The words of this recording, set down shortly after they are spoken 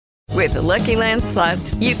With the Lucky Land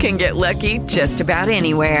Slots, you can get lucky just about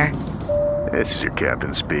anywhere. This is your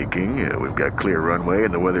captain speaking. We've got clear runway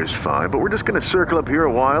and the weather's fine, but we're just going to circle up here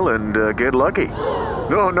a while and get lucky.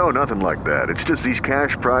 No, nothing like that. It's just these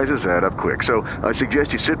cash prizes add up quick. So I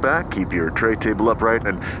suggest you sit back, keep your tray table upright,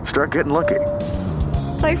 and start getting lucky.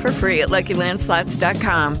 Play for free at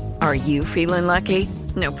LuckyLandSlots.com. Are you feeling lucky?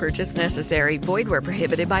 No purchase necessary. Void where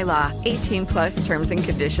prohibited by law. 18 plus terms and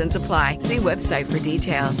conditions apply. See website for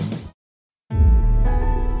details.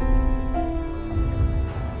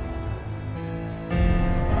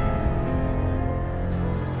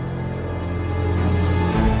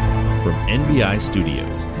 From NBI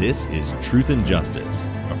Studios, this is Truth and Justice,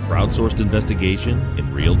 a crowdsourced investigation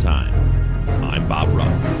in real time. I'm Bob Ruff.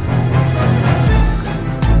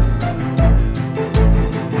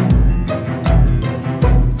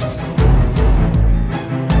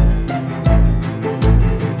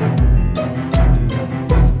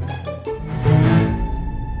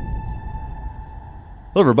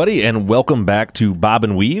 Hello, everybody, and welcome back to Bob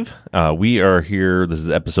and Weave. We are here. This is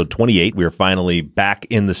episode 28. We are finally back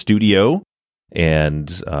in the studio,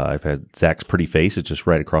 and I've had Zach's pretty face. It's just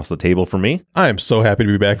right across the table from me. I am so happy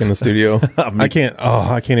to be back in the studio. I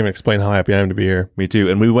can't even explain how happy I am to be here. Me too.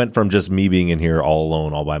 And we went from just me being in here all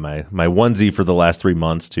alone, all by my onesie for the last 3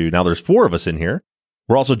 months to now there's 4 of us in here.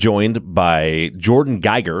 We're also joined by Jordan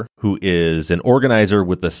Geiger, who is an organizer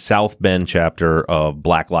with the South Bend chapter of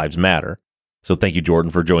Black Lives Matter. So thank you,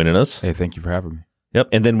 Jordan, for joining us. Hey, thank you for having me. Yep.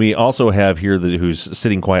 And then we also have here who's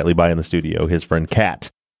sitting quietly by in the studio, his friend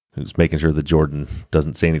Kat, who's making sure that Jordan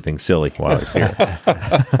doesn't say anything silly while he's here.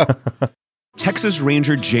 Texas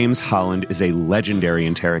Ranger James Holland is a legendary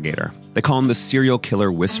interrogator. They call him the serial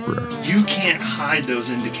killer whisperer. You can't hide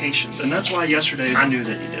those indications, and that's why yesterday I knew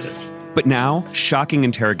that he did it. But now, shocking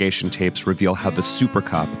interrogation tapes reveal how the super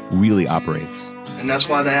cop really operates. And that's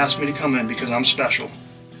why they asked me to come in, because I'm special.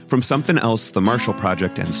 From Something Else, The Marshall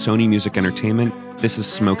Project, and Sony Music Entertainment, this is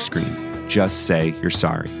Smokescreen. Just say you're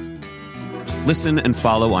sorry. Listen and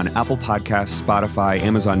follow on Apple Podcasts, Spotify,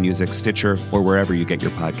 Amazon Music, Stitcher, or wherever you get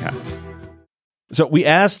your podcasts. So we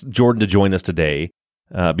asked Jordan to join us today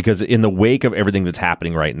because in the wake of everything that's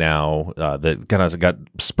happening right now, that kind of got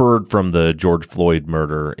spurred from the George Floyd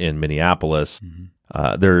murder in Minneapolis,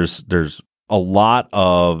 there's a lot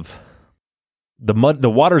of the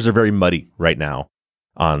waters are very muddy right now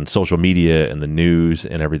on social media and the news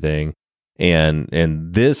and everything.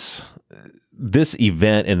 And this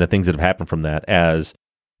event and the things that have happened from that, as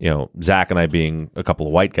you know, Zach and I being a couple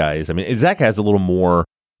of white guys. I mean, Zach has a little more.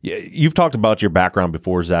 You've talked about your background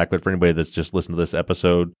before, Zach, but for anybody that's just listened to this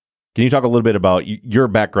episode, can you talk a little bit about your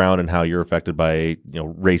background and how you're affected by,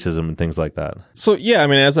 racism and things like that? So, yeah, I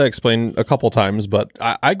mean, as I explained a couple times, but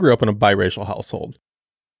I grew up in a biracial household.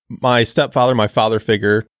 My stepfather, my father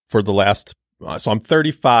figure for the last, so I'm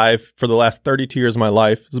 35, for the last 32 years of my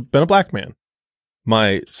life has been a black man.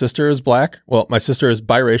 My sister is black. Well, my sister is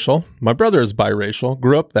biracial. My brother is biracial.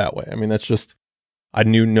 Grew up that way. I mean, that's just, I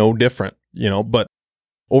knew no different, but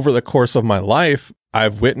over the course of my life,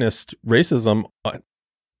 I've witnessed racism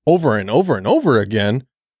over and over and over again,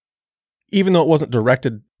 even though it wasn't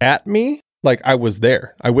directed at me. Like, I was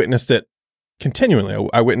there. I witnessed it continually.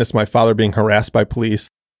 I witnessed my father being harassed by police.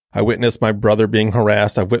 I witnessed my brother being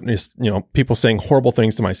harassed. I witnessed, people saying horrible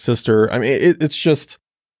things to my sister. I mean, it's just,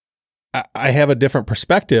 I have a different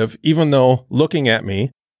perspective, even though looking at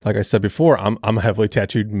me, like I said before, I'm a heavily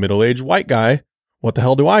tattooed middle-aged white guy. What the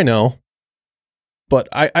hell do I know? But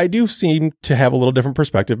I do seem to have a little different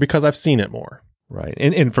perspective because I've seen it more. Right.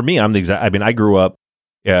 And for me, I'm the exact, I mean, I grew up,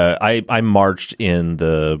 I marched in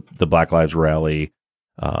the Black Lives Rally.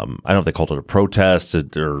 I don't know if they called it a protest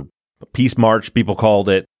or a peace march, people called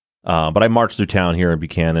it. But I marched through town here in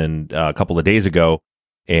Buchanan a couple of days ago.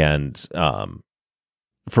 And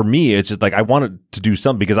for me, it's just like I wanted to do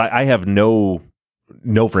something because I have no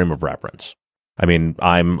frame of reference. I mean,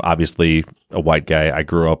 I'm obviously a white guy. I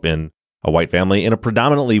grew up in a white family in a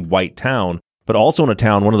predominantly white town, but also in a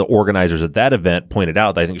town. One of the organizers at that event pointed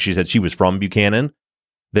out, I think she said she was from Buchanan,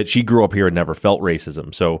 that she grew up here and never felt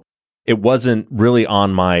racism. So it wasn't really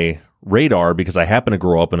on my radar because I happened to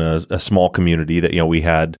grow up in a small community that, we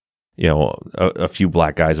had, a few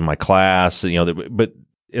black guys in my class, but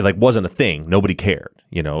it like wasn't a thing. Nobody cared,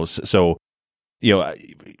 So,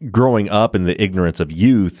 growing up in the ignorance of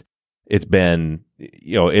youth, it's been,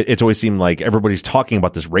 it's always seemed like everybody's talking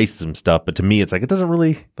about this racism stuff, but to me, it's like, it doesn't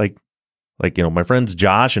really like, my friends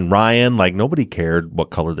Josh and Ryan, like nobody cared what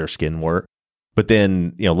color their skin were. But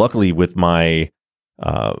then, luckily with my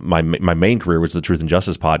main career, which is the Truth and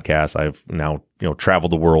Justice podcast, I've now,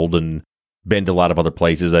 traveled the world and been to a lot of other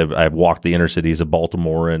places. I've walked the inner cities of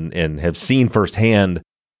Baltimore and have seen firsthand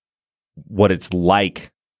what it's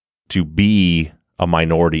like to be a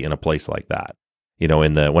minority in a place like that. You know,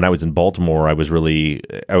 when I was in Baltimore, I was really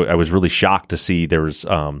shocked to see there was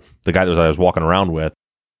the guy that I was walking around with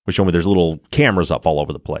was showing me there's little cameras up all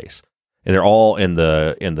over the place, and they're all in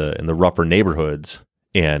the rougher neighborhoods.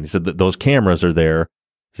 And he said that those cameras are there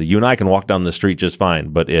so you and I can walk down the street just fine.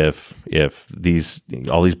 But if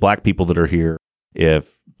all these black people that are here,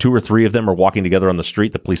 if 2 or 3 of them are walking together on the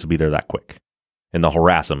street, the police will be there that quick, and they'll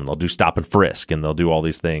harass them, and they'll do stop and frisk, and they'll do all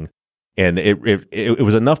these things. And it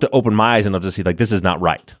was enough to open my eyes enough to see, like, this is not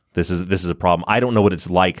right. This is a problem. I don't know what it's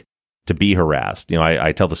like to be harassed. You know,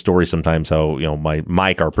 I tell the story sometimes how, you know,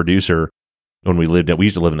 Mike, our producer, when we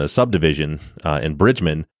used to live in a subdivision in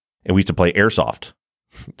Bridgman, and we used to play airsoft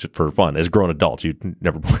just for fun as grown adults. You'd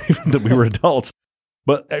never believe that we were adults.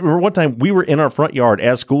 But I remember one time we were in our front yard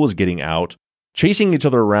as school was getting out, chasing each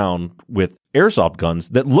other around with airsoft guns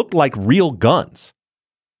that looked like real guns,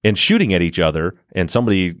 and shooting at each other. And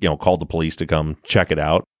somebody, you know, called the police to come check it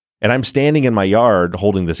out. And I'm standing in my yard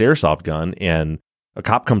holding this airsoft gun, and a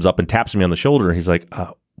cop comes up and taps me on the shoulder. And he's like,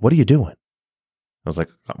 "What are you doing?" I was like,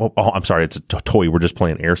 "Oh, I'm sorry. It's a toy. We're just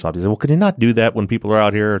playing airsoft." He said, "Well, could you not do that when people are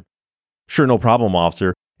out here?" "Sure, no problem,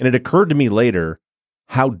 officer." And it occurred to me later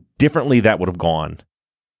how differently that would have gone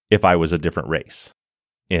if I was a different race.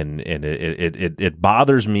 And it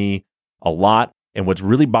bothers me a lot. And what's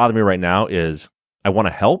really bothering me right now is I want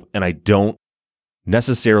to help, and I don't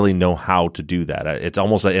necessarily know how to do that. It's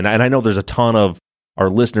almost like, and I know there's a ton of our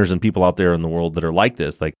listeners and people out there in the world that are like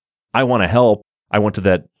this. Like, I want to help. I went to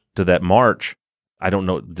that march. I don't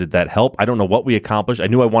know. Did that help? I don't know what we accomplished. I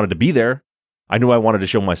knew I wanted to be there. I knew I wanted to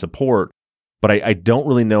show my support, but I don't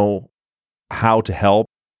really know how to help.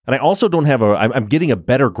 And I also don't have I'm getting a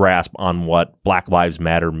better grasp on what Black Lives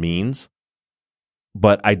Matter means,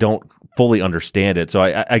 but I don't fully understand it. So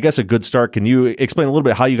I guess a good start, can you explain a little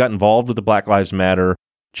bit how you got involved with the Black Lives Matter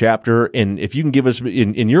chapter? And if you can give us,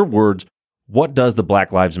 in your words, what does the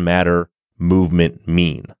Black Lives Matter movement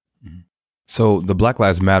mean? So the Black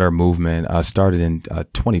Lives Matter movement started in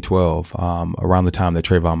 2012, around the time that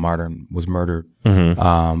Trayvon Martin was murdered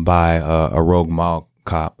by a rogue mall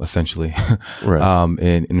cop, essentially, right.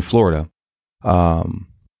 In Florida.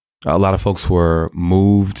 A lot of folks were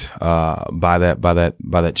moved by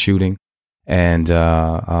that shooting, and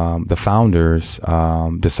the founders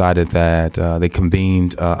decided that they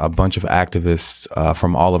convened a bunch of activists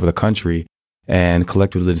from all over the country, and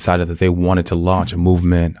collectively decided that they wanted to launch a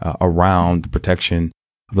movement around the protection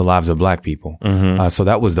of the lives of Black people. So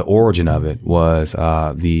that was the origin of it, was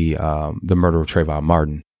the murder of Trayvon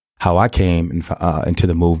Martin. How I came into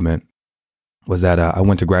the movement was that I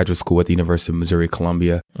went to graduate school at the University of Missouri,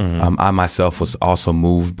 Columbia. I myself was also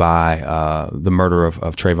moved by the murder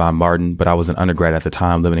of Trayvon Martin, but I was an undergrad at the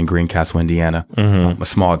time living in Greencastle, Indiana, a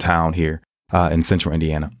small town here in central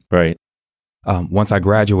Indiana. Right. Once I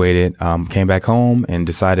graduated, came back home and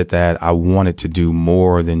decided that I wanted to do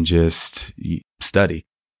more than just study.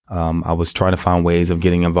 I was trying to find ways of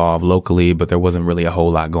getting involved locally, but there wasn't really a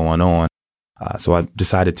whole lot going on. So I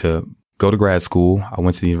decided to go to grad school. I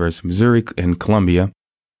went to the University of Missouri in Columbia,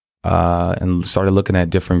 and started looking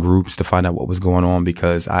at different groups to find out what was going on,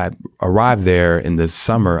 because I arrived there in the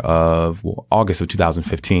summer of August of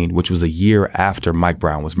 2015, which was a year after Mike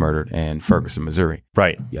Brown was murdered in Ferguson, Missouri.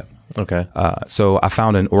 Right. Yeah. Okay. So I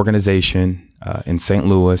found an organization in St.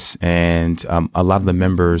 Louis, and a lot of the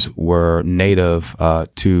members were native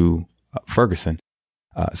to Ferguson.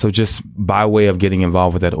 So just by way of getting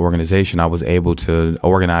involved with that organization, I was able to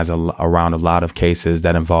organize around a lot of cases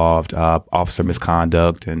that involved officer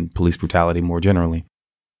misconduct and police brutality more generally.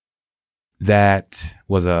 That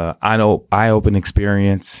was a eye-opening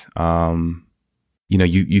experience.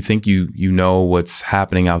 You think you know what's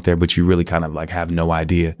happening out there, but you really kind of like have no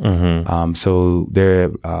idea. So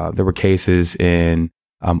there were cases in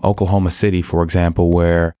Oklahoma City, for example,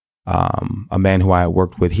 where a man who I had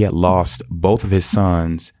worked with, he had lost both of his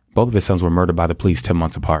sons. Both of his sons were murdered by the police 10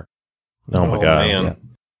 months apart. Oh my God. Man. Yeah.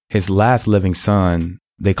 His last living son,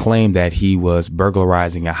 they claimed that he was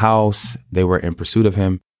burglarizing a house. They were in pursuit of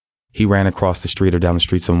him. He ran across the street or down the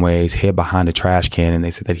street some ways, hid behind a trash can, and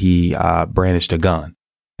they said that he brandished a gun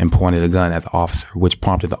and pointed a gun at the officer, which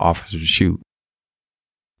prompted the officer to shoot.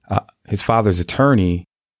 His father's attorney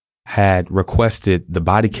had requested the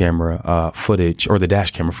body camera footage, or the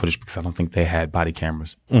dash camera footage, because I don't think they had body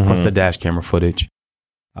cameras. Plus the dash camera footage.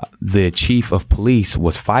 The chief of police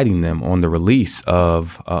was fighting them on the release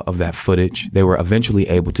of that footage. They were eventually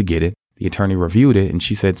able to get it. The attorney reviewed it, and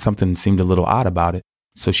she said something seemed a little odd about it.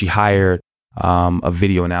 So she hired a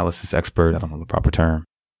video analysis expert. I don't know the proper term.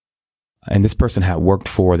 And this person had worked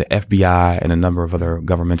for the FBI and a number of other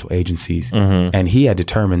governmental agencies. And he had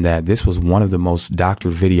determined that this was one of the most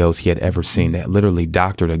doctored videos he had ever seen. They had literally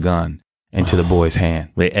doctored a gun into the boy's hand.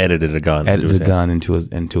 They edited a gun. Edited a gun into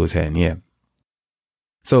his hand. Yeah.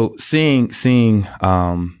 So seeing,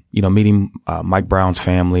 meeting Mike Brown's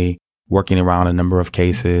family, working around a number of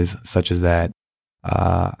cases such as that,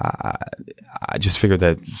 I just figured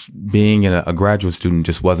that being a graduate student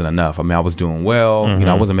just wasn't enough. I mean, I was doing well,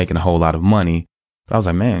 I wasn't making a whole lot of money, but I was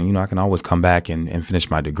like, man, I can always come back and finish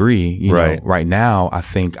my degree. You know, right now, I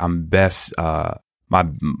think I'm best,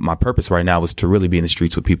 my purpose right now is to really be in the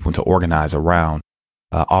streets with people and to organize around,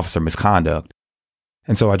 officer misconduct.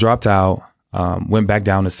 And so I dropped out, went back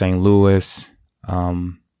down to St. Louis,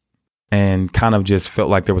 and kind of just felt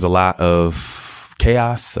like there was a lot of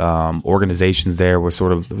chaos. Organizations there were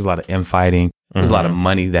there was a lot of infighting. There was a lot of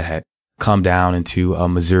money that had come down into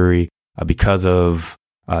Missouri because of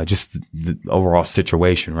just the overall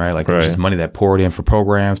situation, right? Like there was just money that poured in for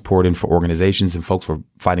programs, poured in for organizations, and folks were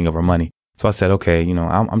fighting over money. So I said, okay,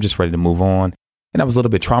 I'm just ready to move on. And I was a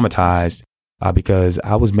little bit traumatized because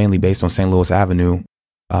I was mainly based on St. Louis Avenue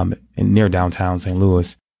near downtown St.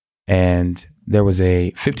 Louis. And there was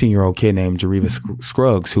a 15-year-old kid named Jariva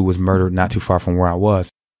Scruggs who was murdered not too far from where I was.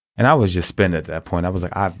 And I was just spent at that point. I was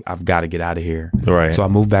like, I've got to get out of here. Right. So I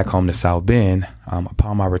moved back home to South Bend.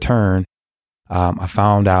 Upon my return, I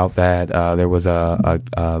found out that there was a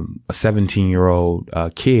 17-year-old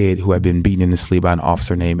kid who had been beaten in his sleep by an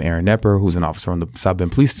officer named Aaron Nepper, who's an officer on the South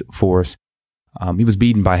Bend Police Force. He was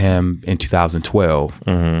beaten by him in 2012.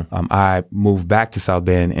 I moved back to South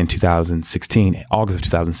Bend in 2016, August of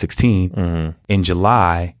 2016. In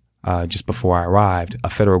July, just before I arrived, a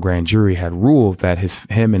federal grand jury had ruled that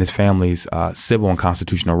him and his family's civil and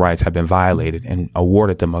constitutional rights had been violated and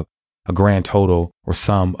awarded them a grand total or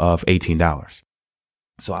sum of $18.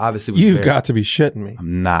 So obviously, you've got to be shitting me.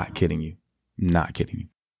 I'm not kidding you.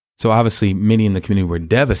 So obviously, many in the community were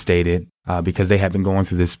devastated because they had been going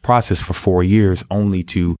through this process for 4 years only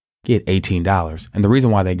to get $18. And the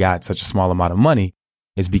reason why they got such a small amount of money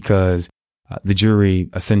is because the jury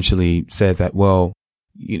essentially said that, well,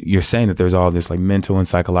 you're saying that there's all this like mental and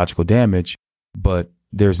psychological damage, but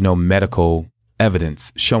there's no medical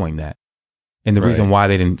evidence showing that. And the reason why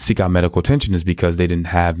they didn't seek out medical attention is because they didn't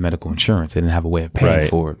have medical insurance. They didn't have a way of paying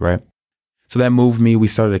for it, right? So that moved me. We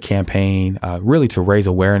started a campaign really to raise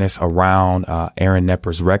awareness around Aaron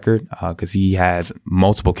Nepper's record because he has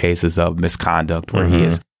multiple cases of misconduct where he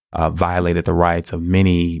has violated the rights of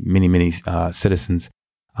many citizens.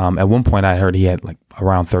 At one point, I heard he had like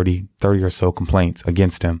around 30 or so complaints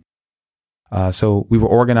against him. So we were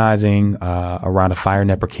organizing around a Fire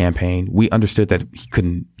Nepper campaign. We understood that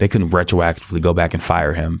they couldn't retroactively go back and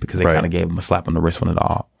fire him because they kind of gave him a slap on the wrist when it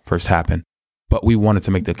all first happened. But we wanted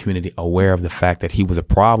to make the community aware of the fact that he was a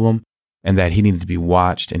problem and that he needed to be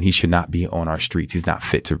watched and he should not be on our streets. He's not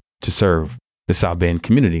fit to serve the South Bend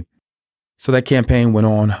community. So that campaign went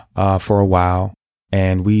on for a while,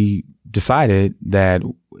 and we decided that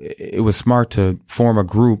it was smart to form a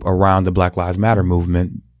group around the Black Lives Matter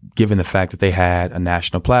movement, given the fact that they had a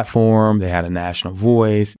national platform, they had a national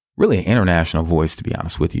voice, really an international voice, to be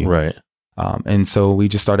honest with you. Right. And so we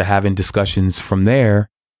just started having discussions from there.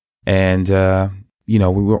 And, we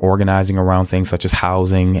were organizing around things such as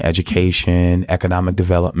housing, education, economic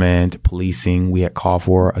development, policing. We had called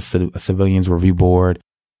for a civilians review board.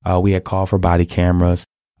 We had called for body cameras,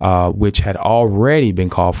 which had already been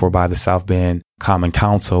called for by the South Bend Common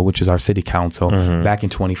Council, which is our city council, back in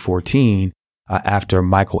 2014, after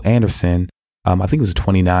Michael Anderson, I think it was a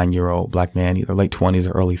 29-year-old black man, either late 20s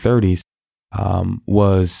or early 30s,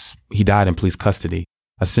 he died in police custody.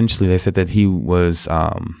 Essentially, they said that he was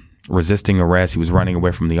resisting arrest. He was running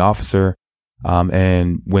away from the officer.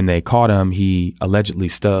 And when they caught him, he allegedly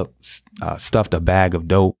stuffed a bag of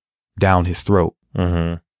dope down his throat.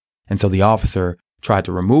 And so the officer tried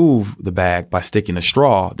to remove the bag by sticking a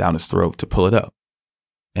straw down his throat to pull it up.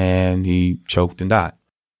 And he choked and died.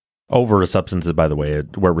 Over substances, by the way,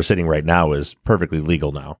 where we're sitting right now is perfectly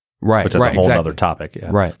legal now. Right. Which is a whole other topic.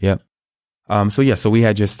 Yeah. Right. Yep. So we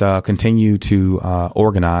had just continued to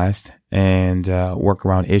organize and work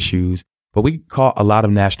around issues. But we caught a lot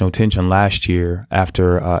of national attention last year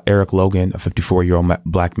after Eric Logan, a 54-year-old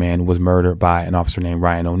black man, was murdered by an officer named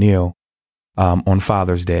Ryan O'Neal on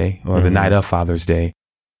Father's Day, or the night of Father's Day.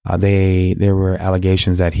 There were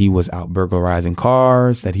allegations that he was out burglarizing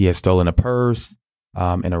cars, that he had stolen a purse,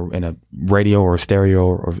 in a radio or a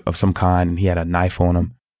stereo of some kind, and he had a knife on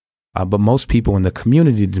him. But most people in the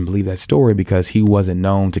community didn't believe that story because he wasn't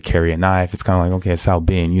known to carry a knife. It's kind of like, okay, it's South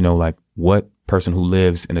Bend, like what person who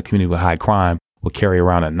lives in a community with high crime will carry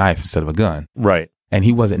around a knife instead of a gun? Right. And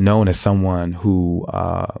he wasn't known as someone who,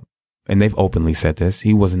 and they've openly said this,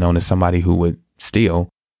 he wasn't known as somebody who would steal,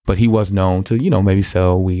 but he was known to, maybe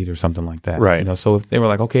sell weed or something like that. Right. So if they were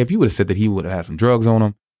like, okay, if you would have said that he would have had some drugs on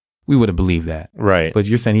him, we would have believed that. Right. But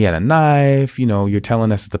you're saying he had a knife, you're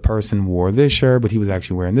telling us that the person wore this shirt, but he was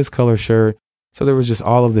actually wearing this color shirt. So there was just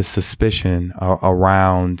all of this suspicion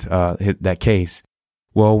around that case.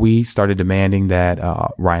 Well, we started demanding that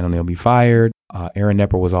Ryan O'Neal be fired. Officer Aaron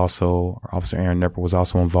Knepper was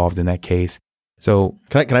also involved in that case. So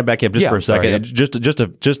can I back you up just for a second? Sorry,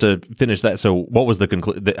 Just to finish that. So what was the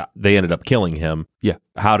conclusion? They ended up killing him. Yeah.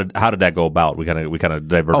 How did that go about? We kind of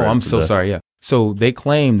diverted. Oh, I'm so sorry. Yeah. So they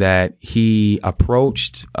claim that he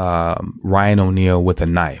approached Ryan O'Neal with a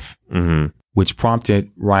knife, which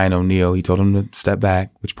prompted Ryan O'Neal. He told him to step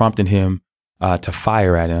back, which prompted him to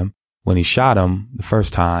fire at him. When he shot him the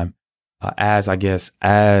first time, as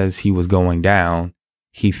he was going down,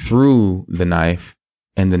 he threw the knife,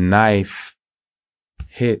 and the knife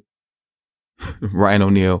hit Ryan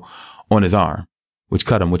O'Neal on his arm, which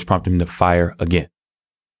cut him, which prompted him to fire again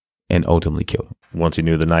and ultimately killed him. Once he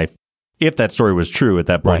knew the knife, if that story was true at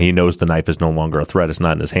that point, He knows the knife is no longer a threat. It's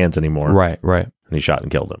not in his hands anymore. Right. And he shot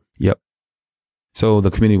and killed him. Yep. So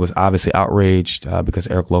the community was obviously outraged because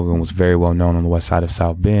Eric Logan was very well known on the west side of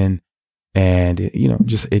South Bend. And, it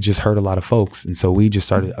just hurt a lot of folks. And so we just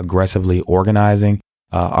started aggressively organizing.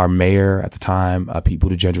 Our mayor at the time, Pete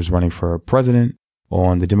Buttigieg, was running for president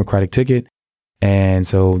on the Democratic ticket. And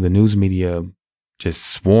so the news media just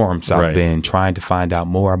swarmed South Bend trying to find out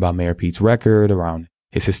more about Mayor Pete's record, around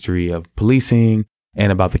his history of policing,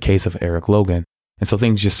 and about the case of Eric Logan. And so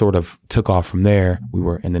things just sort of took off from there. We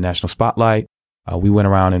were in the national spotlight. We went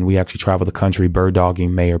around and we actually traveled the country bird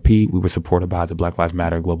dogging Mayor Pete. We were supported by the Black Lives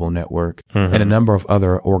Matter Global Network and a number of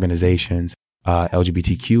other organizations,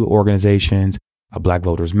 LGBTQ organizations, Black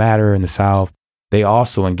Voters Matter in the South. They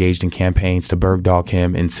also engaged in campaigns to bird dog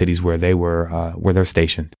him in cities where they're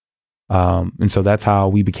stationed. And so that's how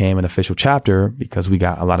we became an official chapter, because we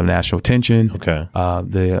got a lot of national attention. Okay.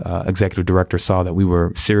 The executive director saw that we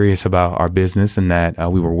were serious about our business and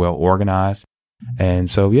that we were well organized.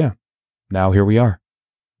 And so, now here we are.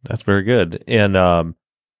 That's very good. And now,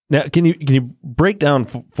 can you break down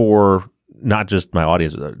for not just my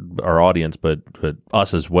audience, our audience, but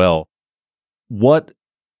us as well, what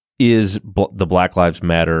is the Black Lives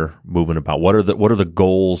Matter movement about? What are the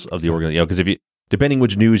goals of the organization? Because depending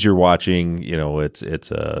which news you're watching, it's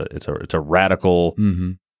a radical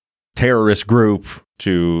terrorist group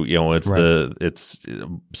to it's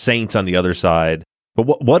saints on the other side.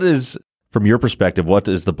 But what is, from your perspective, what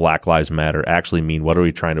does the Black Lives Matter actually mean? What are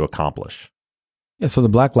we trying to accomplish? Yeah, so the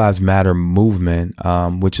Black Lives Matter movement,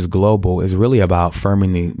 which is global, is really about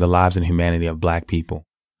affirming the lives and humanity of Black people.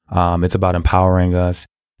 It's about empowering us.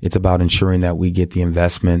 It's about ensuring that we get the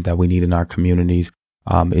investment that we need in our communities.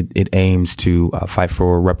 It aims to fight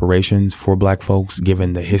for reparations for Black folks,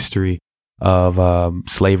 given the history of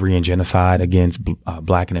slavery and genocide against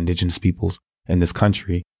Black and Indigenous peoples in this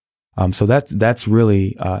country. So that's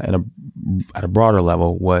really at a broader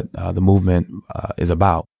level what the movement is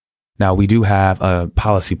about. Now, we do have a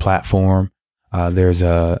policy platform. There's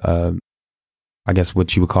I guess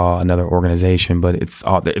what you would call another organization, but it's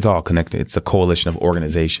all connected. It's a coalition of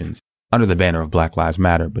organizations under the banner of Black Lives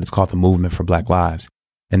Matter, but it's called the Movement for Black Lives.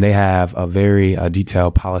 And they have a very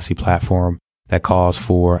detailed policy platform that calls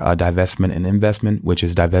for divestment and investment, which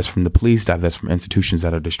is divest from the police, divest from institutions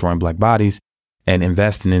that are destroying Black bodies, and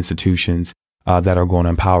invest in institutions that are going to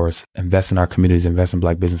empower us, invest in our communities, invest in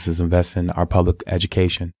Black businesses, invest in our public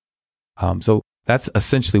education. So that's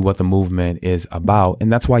essentially what the movement is about.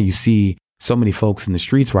 And that's why you see so many folks in the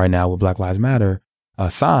streets right now with Black Lives Matter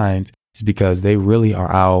signs, is because they really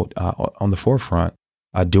are out on the forefront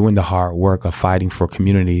doing the hard work of fighting for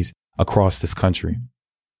communities across this country.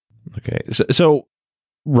 Okay. So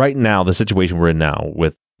right now, the situation we're in now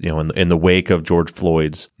with, in the wake of George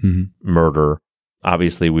Floyd's murder,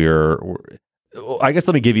 obviously I guess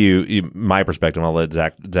let me give you my perspective, and I'll let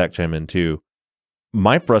Zach chime in too.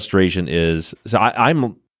 My frustration is, so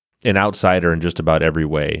I'm an outsider in just about every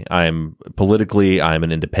way. I'm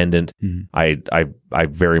an independent. I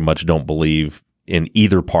very much don't believe in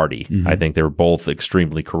either party. I think they're both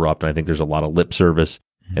extremely corrupt, and I think there's a lot of lip service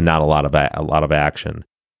and not a lot of action.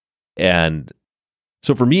 And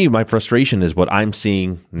so for me, my frustration is what I'm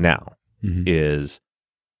seeing now is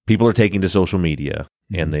people are taking to social media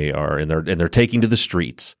and they're taking to the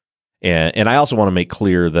streets. And I also want to make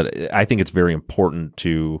clear that I think it's very important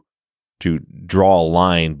to to draw a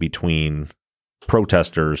line between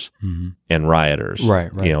protesters and rioters.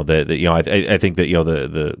 Right. You know, I think that, you know,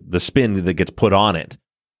 the spin that gets put on it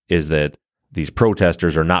is that these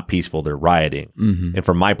protesters are not peaceful, they're rioting. And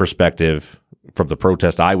from my perspective, from the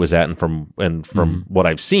protest I was at and from what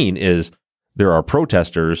I've seen is there are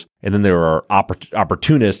protesters and then there are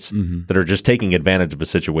opportunists that are just taking advantage of a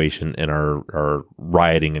situation and are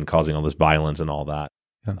rioting and causing all this violence and all that.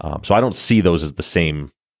 Yeah. So I don't see those as the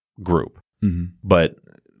same group. But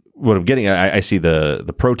what I'm getting, I see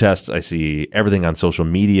the protests, I see everything on social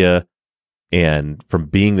media, and from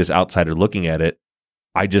being this outsider looking at it,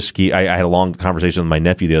 I had a long conversation with my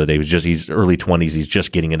nephew the other day. He's early 20s. He's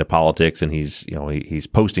just getting into politics, and he's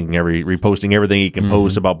reposting everything he can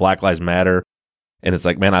post about Black Lives Matter. And it's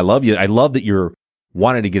like, man, I love you. I love that you're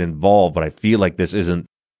wanting to get involved, but I feel like this isn't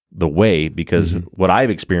the way, because what I've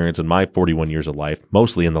experienced in my 41 years of life,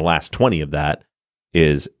 mostly in the last 20 of that,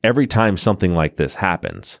 is every time something like this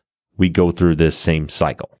happens, we go through this same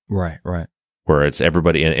cycle. Right. Where it's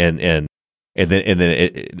everybody and then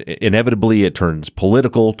inevitably it turns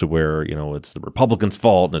political to where, you know, it's the Republicans'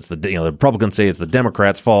 fault, and it's the Republicans say it's the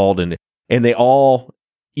Democrats' fault, and they all,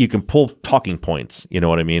 you can pull talking points, you know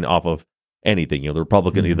what I mean, off of anything. You know,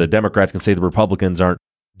 the Democrats can say the Republicans aren't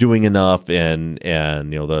doing enough, and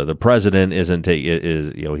you know the president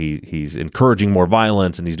he's encouraging more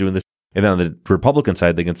violence, and he's doing this. And then on the Republican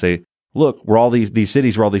side, they can say, look, where all these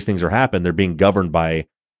cities where all these things are happening, they're being governed by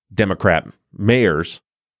Democrat mayors.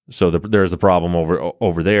 So there's the problem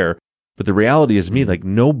over there. But the reality is, like,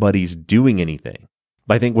 nobody's doing anything.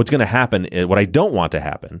 I think what's going to happen, what I don't want to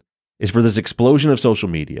happen, is for this explosion of social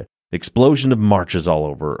media, the explosion of marches all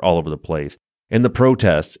over the place, and the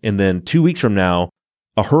protests, and then 2 weeks from now,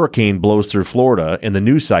 a hurricane blows through Florida, and the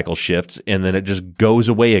news cycle shifts, and then it just goes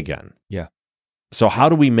away again. Yeah. So how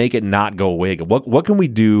do we make it not go away again? What can we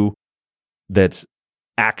do that's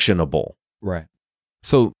actionable? Right.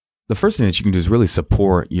 So the first thing that you can do is really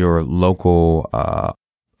support your local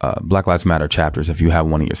Black Lives Matter chapters if you have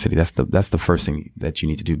one in your city. That's the first thing that you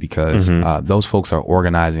need to do, because those folks are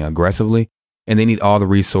organizing aggressively, and they need all the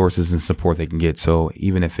resources and support they can get. So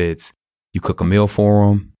even if it's you cook a meal for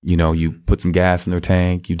them, you know, you put some gas in their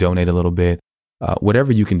tank, you donate a little bit,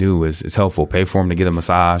 whatever you can do is helpful. Pay for them to get a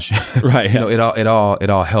massage. Right. You know, it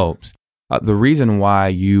all helps. The reason why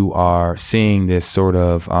you are seeing this sort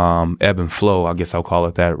of ebb and flow, I guess I'll call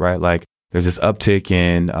it that, right? Like there's this uptick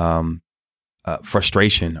in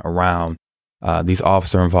frustration around these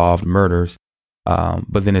officer-involved murders,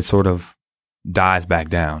 but then it sort of dies back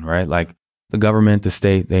down, right? Like the government, the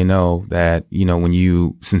state, they know that, you know, when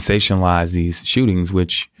you sensationalize these shootings,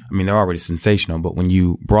 which, I mean, they're already sensational, but when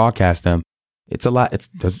you broadcast them, it's a lot.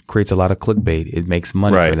 Creates a lot of clickbait. It makes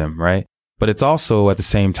money for them, right? But it's also, at the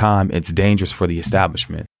same time, it's dangerous for the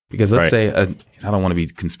establishment. Because let's say, I don't want to be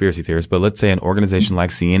conspiracy theorist, but let's say an organization like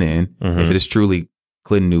CNN, if it is truly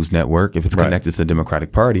Clinton News Network, if it's connected to the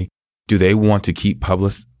Democratic Party, do they want to keep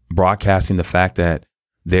broadcasting the fact that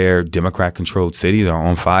their Democrat-controlled cities are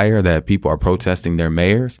on fire, that people are protesting their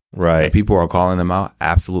mayors, that people are calling them out?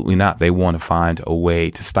 Absolutely not. They want to find a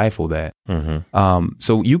way to stifle that.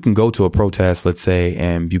 So you can go to a protest, let's say,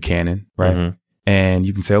 in Buchanan, right? And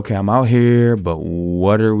you can say, okay, I'm out here, but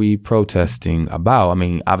what are we protesting about? I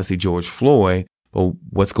mean, obviously George Floyd, but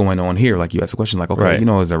what's going on here? Like, you ask the question, like, okay, you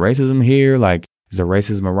know, is there racism here? Like, is there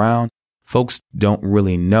racism around? Folks don't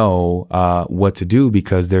really know what to do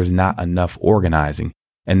because there's not enough organizing.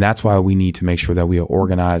 And that's why we need to make sure that we are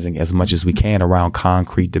organizing as much as we can around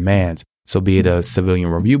concrete demands. So be it a civilian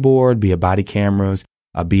review board, be it body cameras,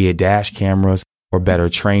 be it dash cameras, or better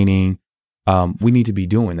training. We need to be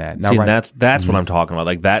doing that. Now, that's what I'm talking about.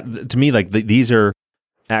 Like that, to me, like these are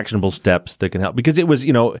actionable steps that can help, because it was,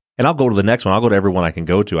 you know, and I'll go to the next one. I'll go to everyone I can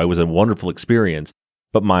go to. It was a wonderful experience,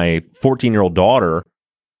 but my 14-year-old daughter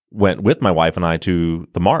went with my wife and I to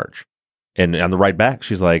the march, and on the ride back,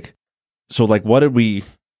 she's like, so like, what did we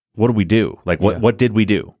do? Like, what did we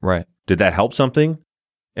do? Right. Did that help something?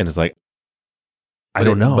 And it's like, I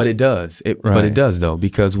don't know. But it does. But it does, though,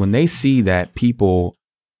 because when they see that people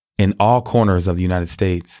in all corners of the United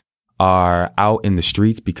States are out in the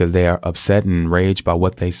streets because they are upset and enraged by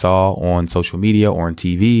what they saw on social media or on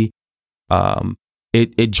TV,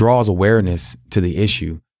 it draws awareness to the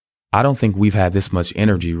issue. I don't think we've had this much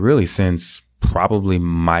energy really since probably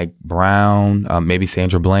Mike Brown, maybe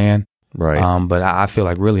Sandra Bland. Right. But I feel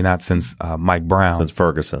like really not since Mike Brown. Since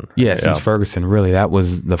Ferguson. Yeah, since Ferguson, really. That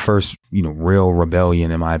was the first, you know, real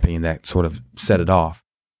rebellion, in my opinion, that sort of set it off.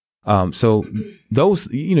 So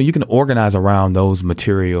those, you know, you can organize around those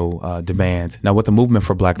material demands. Now, what the Movement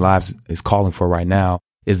for Black Lives is calling for right now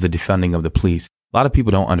is the defunding of the police. A lot of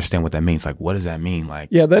people don't understand what that means. Like, what does that mean? Like,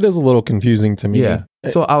 Yeah, that is a little confusing to me. yeah.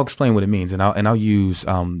 So I'll explain what it means, and I'll use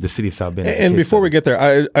the city of South Bend. as a And case before we study. get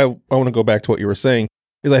there, I want to go back to what you were saying,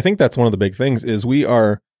 is I think that's one of the big things is we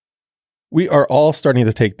are all starting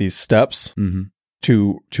to take these steps Mhm.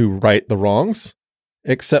 to right the wrongs,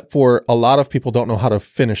 except for a lot of people don't know how to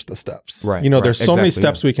finish the steps. Right, There's so many exactly,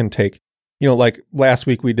 steps we can take. Like last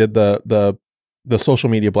week we did the social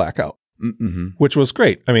media blackout, Mhm. which was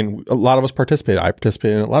great. I mean, a lot of us participated. I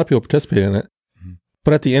participated in it. A lot of people participated in it. Mhm.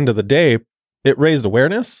 But at the end of the day, it raised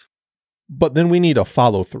awareness, but then we need a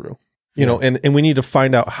follow through, and we need to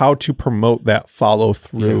find out how to promote that follow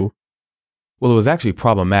through. Well, it was actually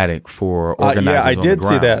problematic for organizers. Yeah, I on the did see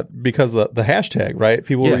ground. that because the hashtag, right?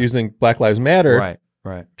 People Yeah. were using Black Lives Matter,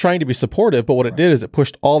 Right. trying to be supportive, but what it did is it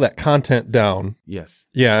pushed all that content down. Yes.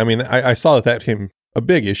 Yeah, I mean, I saw that became a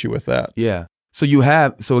big issue with that. Yeah. So you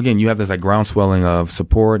have this like groundswelling of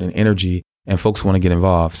support and energy, and folks want to get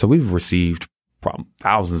involved. So we've received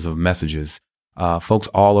thousands of messages, folks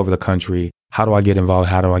all over the country. How do I get involved?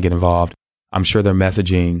 How do I get involved? I'm sure they're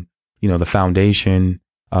messaging, the foundation,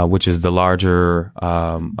 which is the larger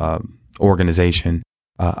organization,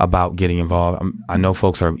 about getting involved. I know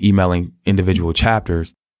folks are emailing individual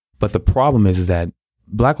chapters, but the problem is that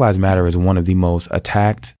Black Lives Matter is one of the most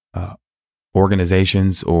attacked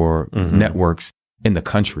organizations or networks in the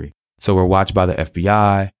country. So we're watched by the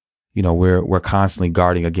FBI. We're constantly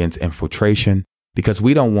guarding against infiltration because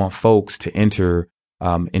we don't want folks to enter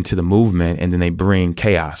into the movement and then they bring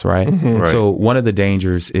chaos, right? Right. So one of the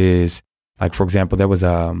dangers is, like, for example, there was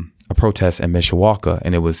a protest in Mishawaka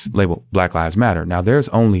and it was labeled Black Lives Matter. Now there's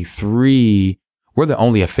only we're the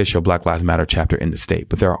only official Black Lives Matter chapter in the state,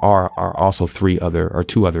 but there are also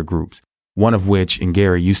two other groups, one of which in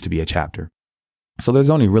Gary used to be a chapter. So there's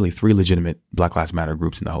only really 3 legitimate Black Lives Matter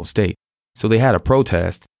groups in the whole state. So they had a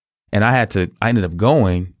protest and I ended up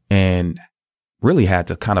going and really had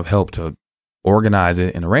to kind of help to organize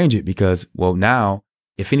it and arrange it because, well, now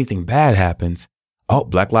if anything bad happens,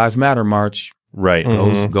 Black Lives Matter march Right.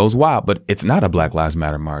 goes wild. But it's not a Black Lives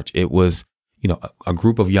Matter march. It was, a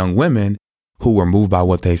group of young women who were moved by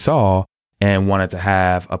what they saw and wanted to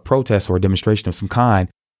have a protest or a demonstration of some kind,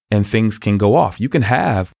 and things can go off. You can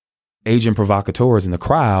have agent provocateurs in the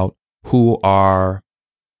crowd who are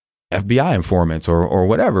FBI informants or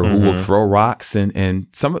whatever, who will throw rocks and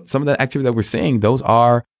some of the activity that we're seeing, those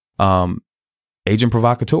are agent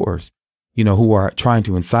provocateurs, who are trying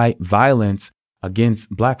to incite violence against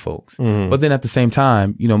Black folks. But then at the same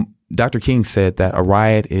time, Dr. King said that a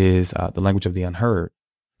riot is the language of the unheard.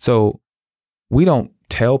 So we don't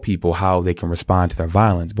tell people how they can respond to their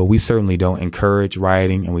violence, but we certainly don't encourage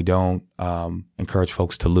rioting and we don't encourage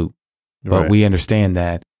folks to loot. But we understand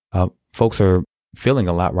that folks are feeling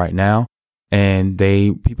a lot right now, and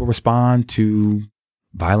people respond to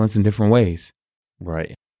violence in different ways.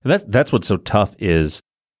 Right. And that's what's so tough is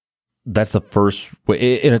that's the first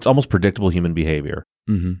way, and it's almost predictable human behavior.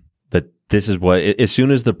 Mm-hmm. That this is what, as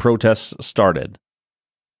soon as the protests started,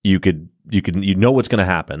 you know what's going to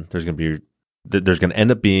happen. There's going to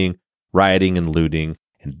end up being rioting and looting,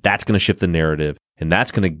 and that's going to shift the narrative, and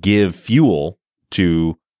that's going to give fuel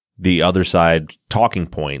to the other side talking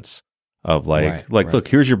points of look,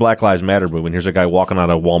 here's your Black Lives Matter movement. Here's a guy walking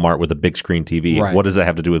out of Walmart with a big screen TV. Right. What does that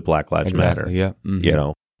have to do with Black Lives Matter? Yeah.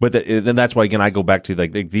 Mm-hmm. But then that's why, again, I go back to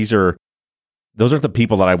those aren't the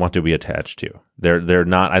people that I want to be attached to. They're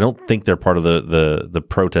not. I don't think they're part of the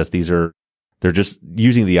protest. They're just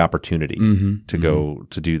using the opportunity to go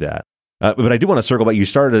to do that. But I do want to circle back. You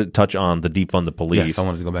started to touch on the defund the police. Yes, I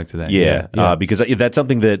wanted to go back to that. Yeah. Because that's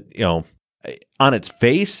something that, on its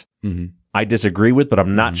face, I disagree with, but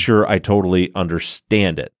I'm not sure I totally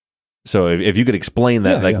understand it. So if you could explain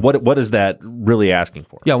that, what is that really asking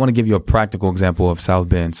for? Yeah, I want to give you a practical example of South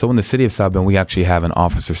Bend. So in the city of South Bend, we actually have an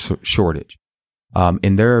officer shortage.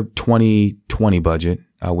 In their 2020 budget,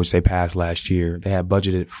 which they passed last year, they had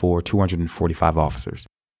budgeted for 245 officers.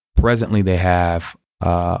 Presently, they have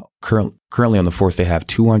currently on the force, they have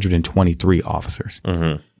 223 officers.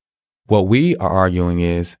 Mm-hmm. What we are arguing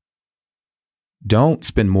is don't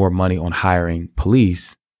spend more money on hiring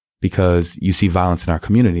police because you see violence in our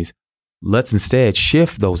communities. Let's instead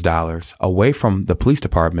shift those dollars away from the police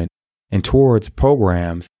department and towards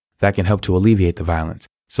programs that can help to alleviate the violence.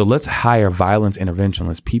 So let's hire violence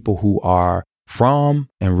interventionists, people who are from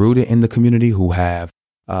and rooted in the community, who have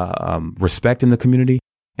respect in the community,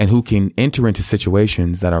 and who can enter into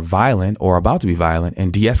situations that are violent or about to be violent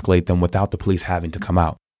and de-escalate them without the police having to come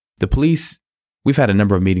out. The police, we've had a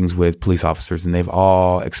number of meetings with police officers, and they've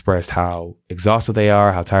all expressed how exhausted they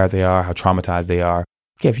are, how tired they are, how traumatized they are.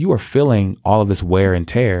 Okay, if you are feeling all of this wear and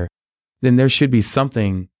tear, then there should be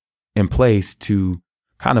something in place to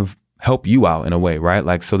kind of help you out in a way, right?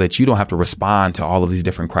 Like so that you don't have to respond to all of these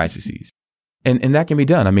different crises. And that can be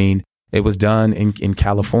done. I mean, it was done in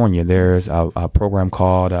California. There's a program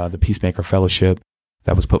called the Peacemaker Fellowship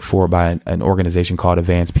that was put forward by an organization called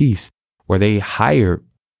Advanced Peace, where they hired,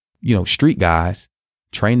 street guys,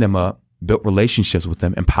 trained them up, built relationships with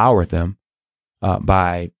them, empowered them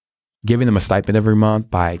by giving them a stipend every month,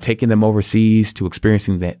 by taking them overseas to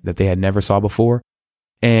experiencing that they had never saw before.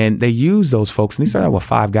 And they used those folks, and they started out with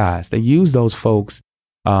 5 guys. They used those folks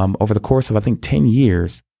over the course of, I think, 10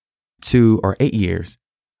 years or 8 years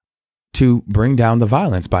to bring down the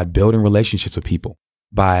violence by building relationships with people,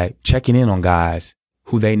 by checking in on guys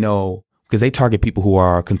who they know, because they target people who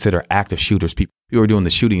are considered active shooters, people who are doing the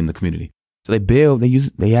shooting in the community. So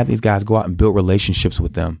they have these guys go out and build relationships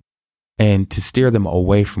with them and to steer them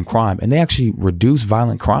away from crime. And they actually reduce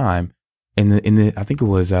violent crime in the I think it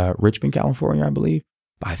was Richmond, California, I believe,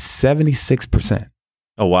 by 76%.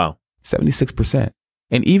 Oh, wow. 76%.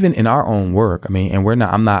 And even in our own work, I mean, and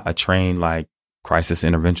I'm not a trained like crisis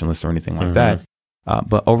interventionist or anything like that.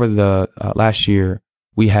 But over the last year,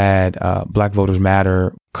 we had Black Voters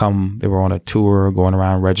Matter come. They were on a tour going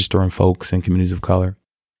around registering folks in communities of color.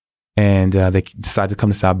 And they decided to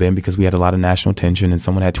come to South Bend because we had a lot of national attention, and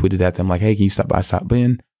someone had tweeted at them like, hey, can you stop by South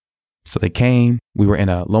Bend? So they came. We were in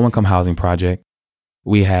a low-income housing project.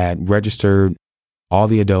 We had registered all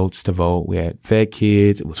the adults to vote. We had fed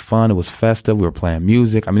kids. It was fun. It was festive. We were playing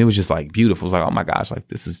music. I mean, it was just like beautiful. It was like, oh my gosh, like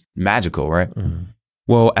this is magical, right? Mm-hmm.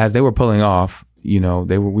 Well, as they were pulling off, we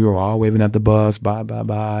were all waving at the bus, bye, bye,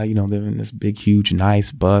 bye. They're in this big, huge,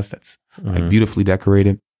 nice bus that's like beautifully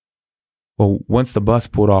decorated. Well, once the bus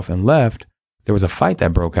pulled off and left, there was a fight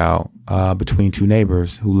that broke out between 2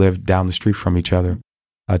 neighbors who lived down the street from each other.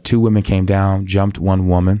 2 women came down, jumped one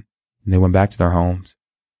woman, and they went back to their homes.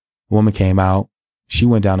 The woman came out. She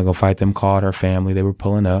went down to go fight them, called her family. They were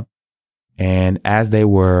pulling up. And as they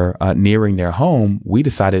were nearing their home, we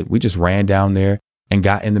just ran down there and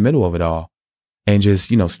got in the middle of it all and just,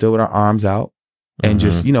 stood with our arms out and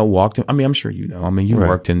just, walked in. I mean, I'm sure you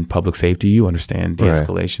worked in public safety. You understand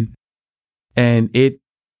de-escalation. Right. And it,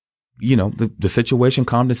 the situation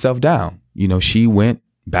calmed itself down. She went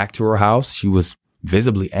back to her house. She was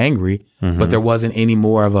visibly angry, but there wasn't any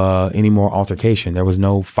more altercation. There was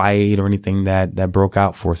no fight or anything that broke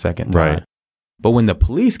out for a second time. Right. But when the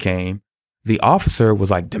police came, the officer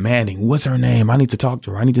was like demanding, what's her name? I need to talk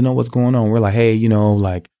to her. I need to know what's going on. We're like, hey,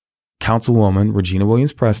 like Councilwoman Regina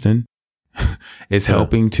Williams Preston is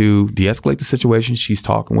helping to de-escalate the situation. She's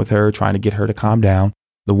talking with her, trying to get her to calm down.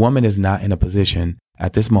 The woman is not in a position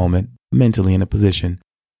at this moment, mentally in a position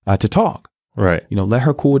to talk. Right. Let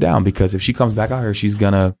her cool down, because if she comes back out here, she's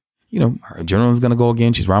gonna, her adrenaline's gonna go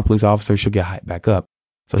again. She's around police officers. She'll get hyped back up.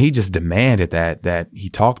 So he just demanded that he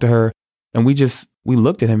talk to her. And we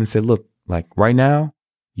looked at him and said, look, like right now,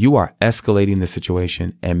 you are escalating the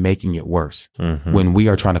situation and making it worse when we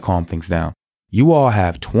are trying to calm things down. You all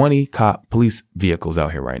have 20 police vehicles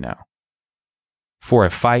out here right now for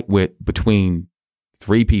a fight between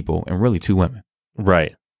 3 people and really 2 women.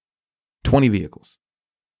 Right. 20 vehicles.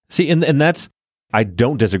 See, and that's, I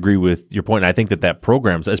don't disagree with your point. I think that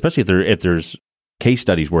programs, especially if there's case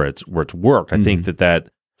studies where it's worked, I think that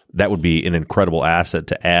would be an incredible asset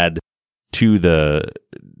to add to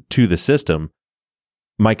the system.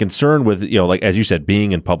 My concern with, like as you said,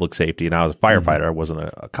 being in public safety, and I was a firefighter, I wasn't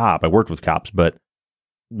a cop. I worked with cops, but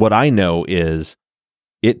what I know is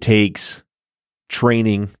it takes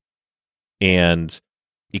training and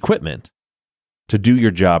equipment to do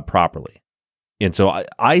your job properly. And so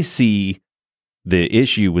I see the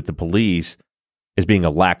issue with the police as being a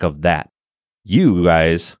lack of that. You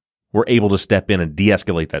guys were able to step in and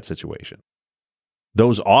de-escalate that situation.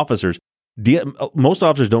 Those officers, most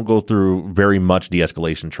officers don't go through very much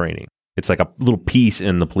de-escalation training. It's like a little piece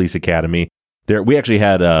in the police academy. We actually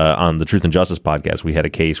had on the Truth and Justice podcast, we had a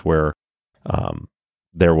case where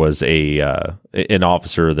there was an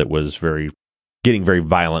officer that was getting very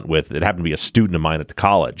violent with. It happened to be a student of mine at the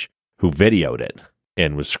college who videoed it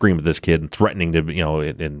and was screaming at this kid and threatening to,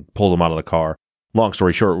 and pulled him out of the car. Long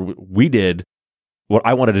story short, we did what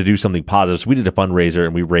I wanted to do, something positive. So we did a fundraiser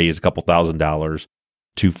and we raised a couple $1,000s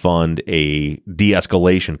to fund a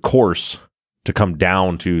de-escalation course to come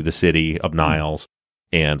down to the city of Niles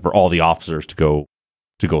and for all the officers to go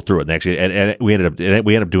through it. And actually, and we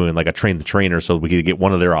ended up doing like a train the trainer, so we could get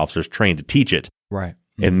one of their officers trained to teach it, right,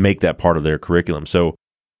 and make that part of their curriculum. So,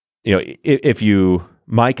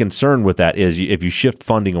 my concern with that is if you shift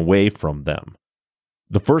funding away from them,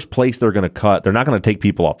 the first place they're going to cut, they're not going to take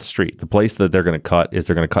people off the street. The place that they're going to cut is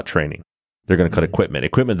they're going to cut training. They're going to cut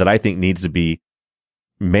equipment that I think needs to be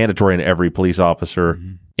mandatory in every police officer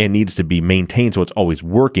and needs to be maintained so it's always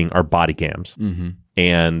working are body cams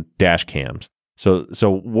and dash cams. So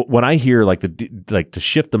when I hear like to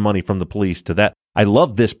shift the money from the police to that, I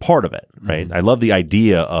love this part of it, right? I love the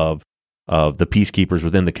idea of the peacekeepers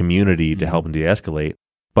within the community to help and de-escalate,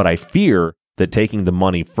 but I fear that taking the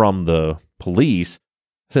money from the police,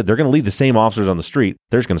 I said they're going to leave the same officers on the street.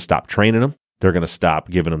 They're just going to stop training them. They're going to stop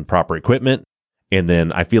giving them proper equipment. And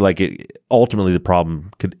then I feel like ultimately the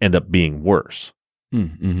problem could end up being worse.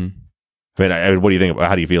 Mm-hmm. I mean, what do you think?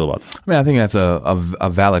 How do you feel about that? I mean, I think that's a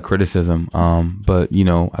valid criticism. But you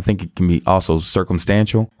know, I think it can be also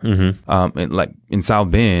circumstantial. And like in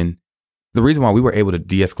South Bend, the reason why we were able to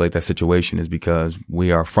de-escalate that situation is because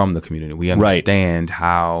we are from the community. We understand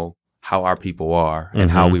how our people are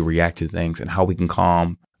and how we react to things and how we can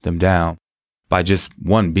calm them down by just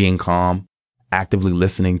one, being calm, actively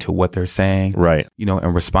listening to what they're saying, right? You know,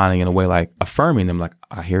 and responding in a way like affirming them, like,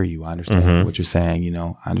 I hear you, I understand what you're saying, you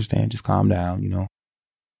know, I understand, just calm down, you know.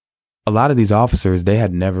 A lot of these officers, they've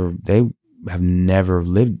never lived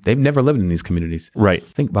in these communities. Right.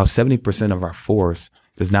 I think about 70% of our force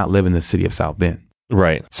does not live in the city of South Bend.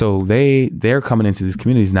 Right. So they're coming into these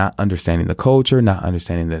communities not understanding the culture, not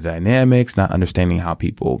understanding the dynamics, not understanding how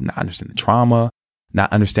people, not understanding the trauma,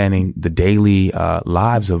 not understanding the daily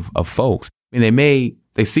lives of folks. I mean,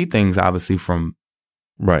 they see things obviously from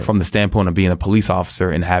the standpoint of being a police officer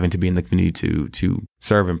and having to be in the community to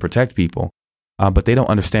serve and protect people, but they don't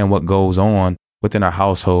understand what goes on within our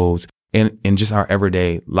households and in just our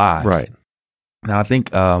everyday lives. Right. Now, I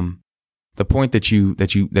think the point that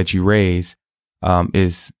you raise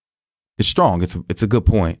is strong. It's a good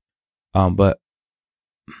point, but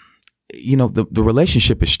you know the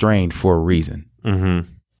relationship is strained for a reason.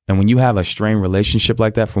 Mm-hmm. And when you have a strained relationship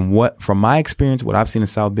like that, from my experience, what I've seen in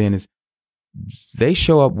South Bend is they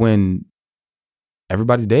show up when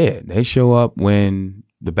everybody's dead. They show up when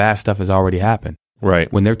the bad stuff has already happened.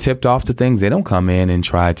 Right. When they're tipped off to things, they don't come in and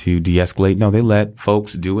try to de-escalate. No, they let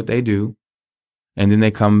folks do what they do. And then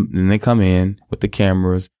they come in with the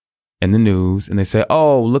cameras and the news and they say,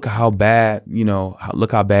 oh, look how bad, you know,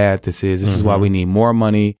 look how bad this is. This is why we need more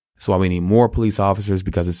money. This is why we need more police officers,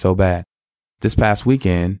 because it's so bad. This past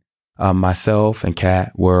weekend, myself and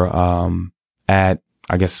Kat were at,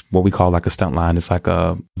 I guess, what we call like a stunt line. It's like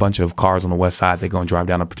a bunch of cars on the west side. They go and drive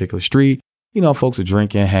down a particular street. You know, folks are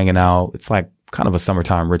drinking, hanging out. It's like kind of a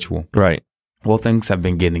summertime ritual. Right. Well, things have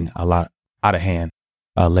been getting a lot out of hand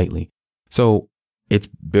lately. So it's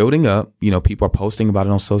building up. You know, people are posting about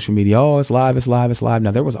it on social media. Oh, it's live, it's live, it's live.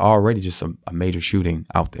 Now, there was already just a major shooting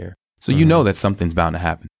out there. So you know that something's bound to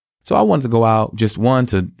happen. So I wanted to go out, just one,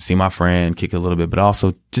 to see my friend, kick it a little bit, but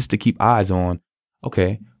also just to keep eyes on,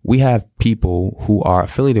 okay, we have people who are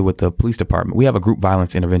affiliated with the police department. We have a group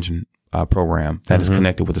violence intervention program that is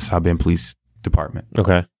connected with the South Bend Police Department.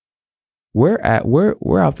 Okay. We're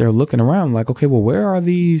out there looking around like, okay, well, where are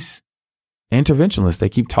these interventionists? They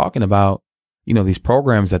keep talking about, you know, these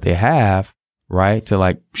programs that they have, right, to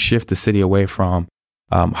like shift the city away from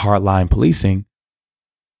hardline policing,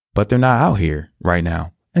 but they're not out here right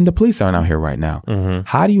now. And the police aren't out here right now.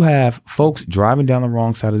 How do you have folks driving down the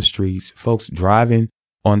wrong side of the streets, folks driving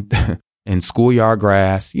on in schoolyard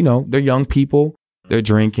grass? You know, they're young people, they're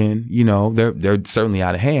drinking, you know, they're certainly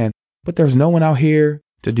out of hand, but there's no one out here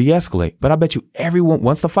to de-escalate. But I bet you everyone,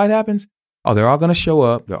 once the fight happens, oh, they're all going to show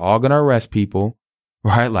up. They're all going to arrest people,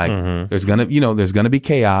 right? Like there's going to be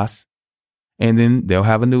chaos. And then they'll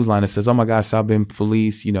have a news line that says, oh my gosh, South Bend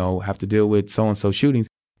police, you know, have to deal with so-and-so shootings.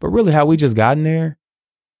 But really how we just gotten there,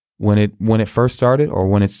 when it first started or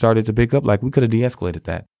when it started to pick up, like we could have de-escalated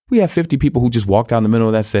that. We have 50 people who just walked out in the middle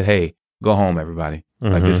of that and said, hey, go home, everybody.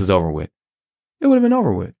 Like this is over with. It would have been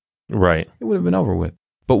over with. Right. It would have been over with.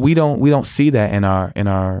 But we don't see that in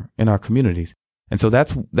our communities. And so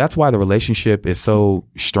that's why the relationship is so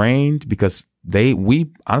strained, because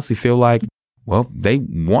we honestly feel like, well, they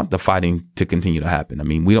want the fighting to continue to happen. I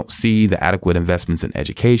mean, we don't see the adequate investments in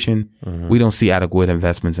education. We don't see adequate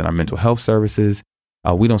investments in our mental health services.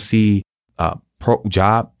 We don't see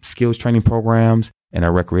job skills training programs in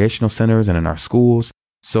our recreational centers and in our schools.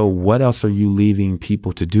 So what else are you leaving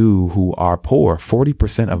people to do who are poor?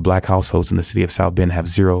 40% of Black households in the city of South Bend have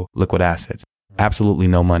zero liquid assets, absolutely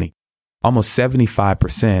no money. Almost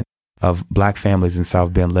 75% of Black families in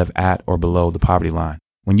South Bend live at or below the poverty line.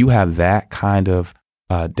 When you have that kind of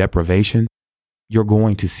deprivation, you're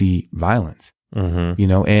going to see violence. You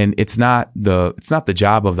know, and it's not the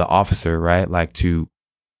job of the officer, right? Like to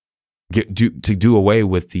do away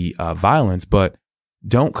with the violence, but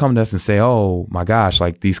don't come to us and say, oh my gosh,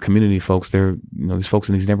 like these community folks, these folks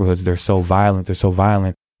in these neighborhoods, they're so violent.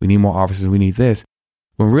 We need more officers. We need this.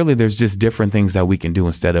 When really there's just different things that we can do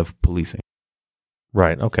instead of policing.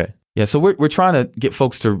 Right. Okay. Yeah. So we're trying to get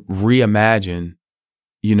folks to reimagine,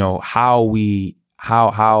 how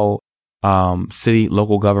city,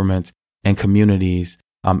 local governments and communities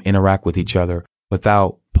interact with each other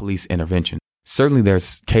without police intervention. Certainly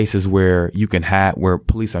there's cases where where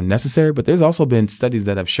police are necessary, but there's also been studies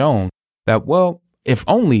that have shown that, well, if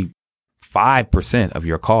only 5% of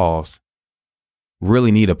your calls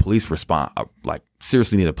really need a police response, like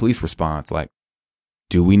seriously need a police response, like,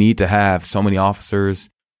 do we need to have so many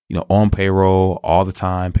officers, on payroll all the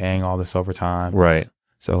time, paying all this overtime? Right.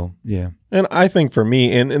 So, yeah. And I think for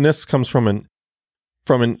me, and this comes from an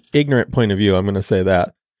ignorant point of view, I'm going to say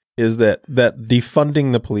that, is that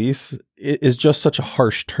defunding the police is just such a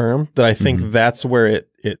harsh term that I think that's where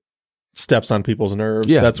it steps on people's nerves.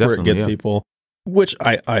 Yeah, that's where it gets people, which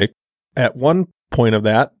I at one point of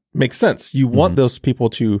that makes sense. You want those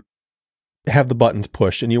people to have the buttons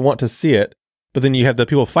pushed and you want to see it, but then you have the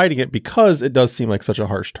people fighting it because it does seem like such a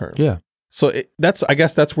harsh term. Yeah. So I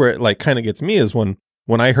guess that's where it like kind of gets me is when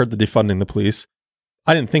I heard the defunding the police,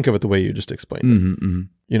 I didn't think of it the way you just explained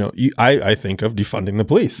it. I think of defunding the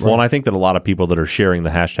police. Well, and I think that a lot of people that are sharing the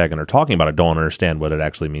hashtag and are talking about it don't understand what it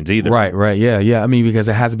actually means either. Right. Yeah. I mean, because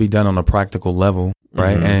it has to be done on a practical level,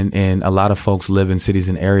 right? And a lot of folks live in cities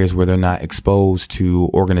and areas where they're not exposed to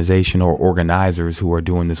organization or organizers who are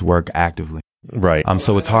doing this work actively. Right.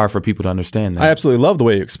 So it's hard for people to understand that. I absolutely love the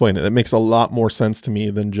way you explain it. It makes a lot more sense to me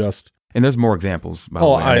than just. And there's more examples, by the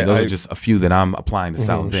way. Those are just a few that I'm applying to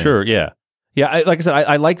South Bend. Sure. Yeah. Yeah, like I said,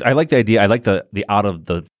 I like the idea. I like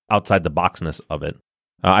the outside the boxness of it.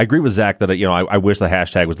 I agree with Zach that I wish the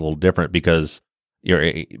hashtag was a little different because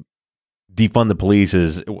defund the police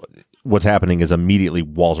is what's happening is immediately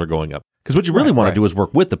walls are going up because what you really want to do is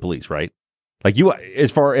work with the police, right? Like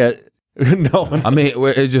as far as no, I mean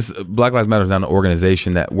it's just Black Lives Matter is not an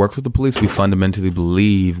organization that works with the police. We fundamentally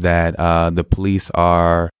believe that the police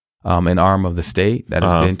are an arm of the state that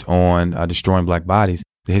is bent on destroying black bodies.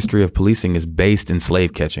 The history of policing is based in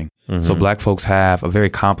slave catching. So black folks have a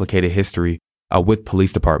very complicated history with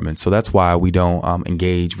police departments. So that's why we don't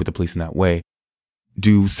engage with the police in that way.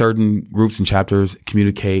 Do certain groups and chapters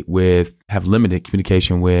have limited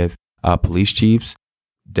communication with police chiefs?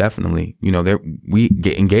 Definitely. We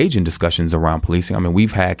engage in discussions around policing. I mean,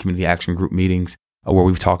 we've had community action group meetings where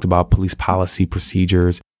we've talked about police policy,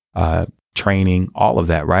 procedures, training, all of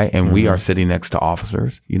that, right? And we are sitting next to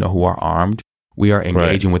officers, who are armed. We are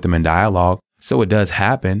engaging with them in dialogue. So it does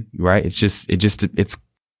happen, right? It's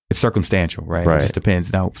circumstantial, right? It just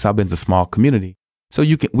depends. Now, South Bend's a small community, so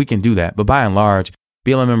we can do that. But by and large,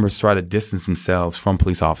 BLM members try to distance themselves from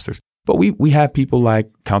police officers. But we have people like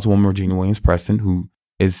Councilwoman Regina Williams-Preston, who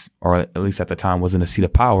is, or at least at the time was in a seat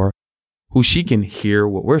of power, who she can hear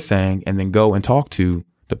what we're saying and then go and talk to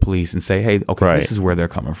the police and say, hey, okay, this is where they're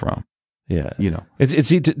coming from. Yeah.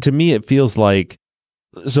 To me, it feels like,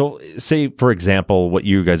 so say, for example, what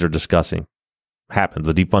you guys are discussing happens,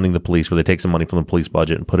 the defunding the police, where they take some money from the police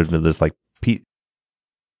budget and put it into this,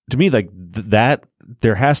 to me, like that,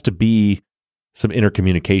 there has to be some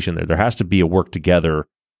intercommunication there. There has to be a work together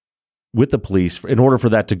with the police in order for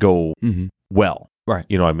that to go well. Right.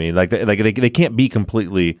 You know what I mean? Like they can't be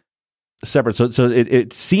completely separate. So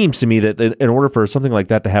it seems to me that in order for something like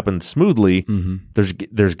that to happen smoothly,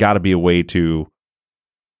 there's got to be a way to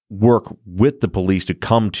work with the police to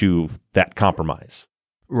come to that compromise.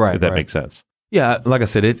 Right. If that makes sense. Yeah. Like I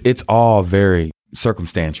said, it's all very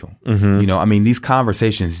circumstantial. I mean, these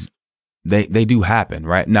conversations, they do happen,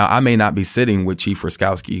 right? Now, I may not be sitting with Chief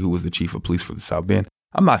Ruskowski, who was the chief of police for the South Bend.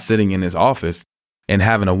 I'm not sitting in his office and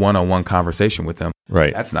having a one-on-one conversation with him.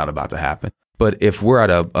 Right. That's not about to happen. But if we're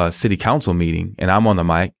at a city council meeting and I'm on the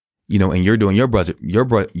mic, and you're doing your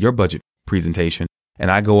budget presentation,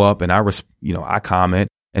 and I go up and I comment,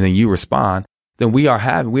 and then you respond, then we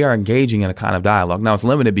are engaging in a kind of dialogue. Now, it's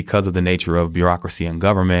limited because of the nature of bureaucracy and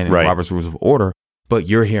government and Robert's Rules of Order, but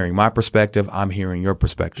you're hearing my perspective, I'm hearing your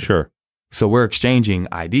perspective. Sure. So we're exchanging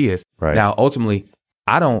ideas. Right. Now, ultimately,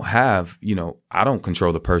 I don't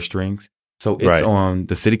control the purse strings. So it's on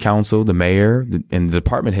the city council, the mayor, and the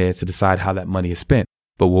department heads to decide how that money is spent.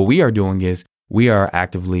 But what we are doing is we are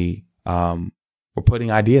actively, we're putting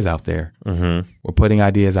ideas out there. We're putting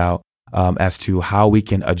ideas out as to how we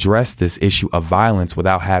can address this issue of violence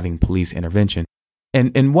without having police intervention.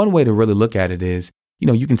 And one way to really look at it is,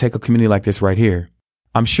 you can take a community like this right here.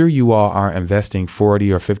 I'm sure you all are investing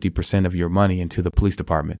 40 or 50% of your money into the police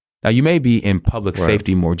department. Now, you may be in public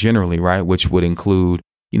safety more generally, right? Which would include,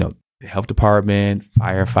 health department,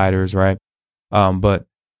 firefighters, right? But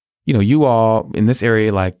you all in this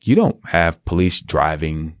area, like, you don't have police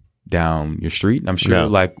driving down your street. And I'm sure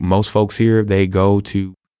like most folks here, their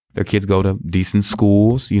kids go to decent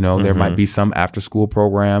schools. There might be some after school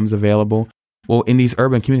programs available. Well, in these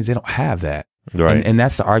urban communities, they don't have that. Right. And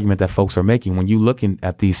that's the argument that folks are making. When you look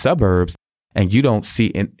at these suburbs and you don't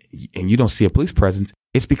see a police presence,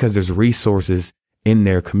 it's because there's resources in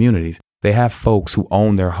their communities. They have folks who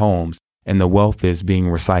own their homes and the wealth is being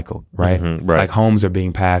recycled, right? Mm-hmm, right. Like homes are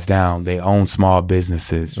being passed down. They own small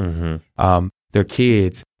businesses. Mm-hmm. Their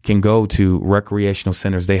kids can go to recreational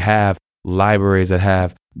centers. They have libraries that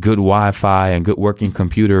have good Wi-Fi and good working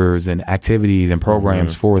computers and activities and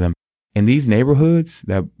programs for them. In these neighborhoods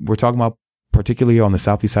that we're talking about, particularly on the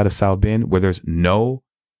southeast side of South Bend, where there's no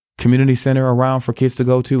community center around for kids to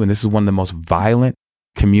go to, and this is one of the most violent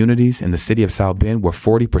communities in the city of South Bend, where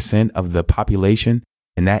 40% of the population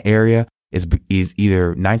in that area is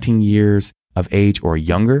either 19 years of age or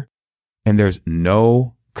younger, and there's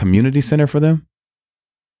no community center for them.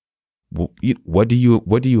 What do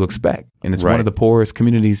you expect? And it's one of the poorest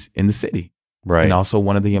communities in the city, right? And also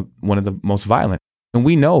one of the most violent. And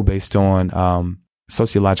we know, based on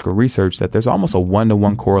sociological research, that there's almost a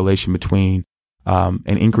 1-to-1 correlation between an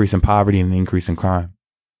increase in poverty and an increase in crime.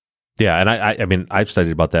 Yeah, and I mean, I've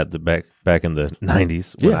studied about that back in the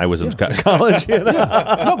 90s when I was in college.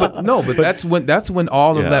 But that's when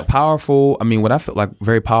all of that powerful, what I felt like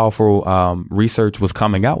very powerful research was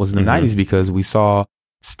coming out was in the 90s, because we saw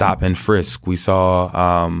stop and frisk. We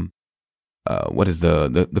saw what is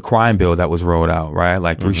the crime bill that was rolled out, right?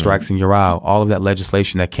 Like 3 strikes and you're out. All of that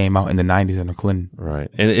legislation that came out in the 90s under Clinton. Right.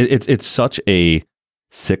 And it's such a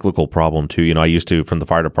cyclical problem too. I used to, from the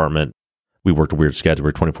fire department, we worked a weird schedule. We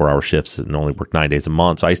were 24-hour shifts and only worked 9 days a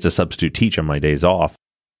month. So I used to substitute teach on my days off.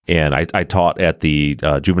 And I taught at the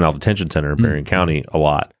juvenile detention center in Marion County a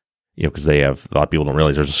lot, because they have, a lot of people don't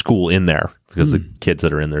realize there's a school in there, because the kids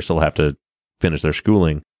that are in there still have to finish their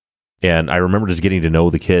schooling. And I remember just getting to know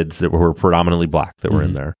the kids that were predominantly black that were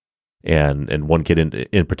in there. And one kid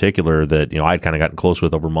in particular that, I'd kind of gotten close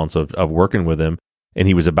with over months of working with him, and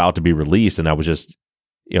he was about to be released. And I was just,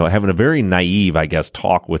 having a very naive, I guess,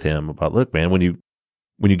 talk with him about, look, man, when you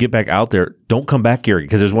get back out there, don't come back here.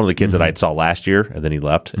 Because there's one of the kids that I saw last year, and then he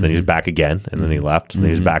left, and then he was back again, and then he left, and then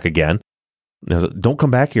he was back again. And I was like, don't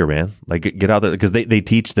come back here, man. Like, get out there. Because they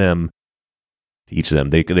teach them.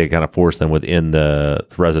 They kind of force them within the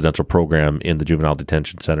residential program in the juvenile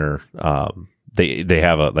detention center. They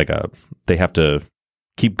have to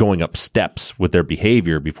keep going up steps with their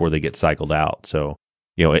behavior before they get cycled out. So,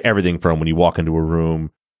 everything from when you walk into a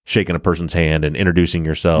room, shaking a person's hand and introducing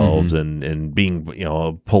yourselves and being,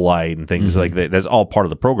 polite and things like that. That's all part of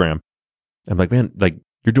the program. I'm like, man, like,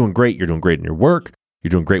 you're doing great. You're doing great in your work. You're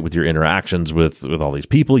doing great with your interactions with all these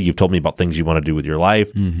people. You've told me about things you want to do with your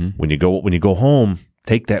life. When you go home,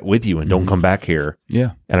 take that with you and don't come back here.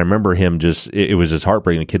 Yeah. And I remember him it was just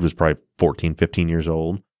heartbreaking. The kid was probably 14, 15 years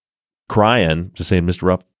old, crying, just saying, Mr.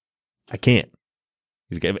 Rupp, I can't.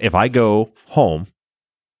 He's like, if I go home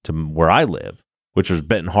to where I live, which was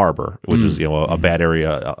Benton Harbor, which was, a bad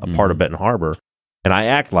area, a part of Benton Harbor, and I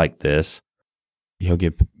act like this, he'll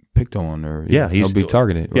get picked on, or he'll be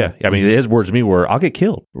targeted. Right? Yeah. I mean, his words to me were, I'll get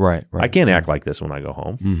killed. Right. I can't act like this when I go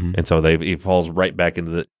home. And so he falls right back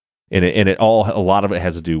into a lot of it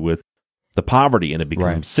has to do with the poverty, and it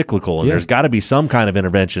becomes cyclical, and there's got to be some kind of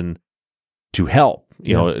intervention to help,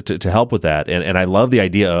 to help with that. And I love the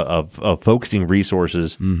idea of focusing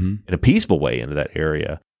resources in a peaceful way into that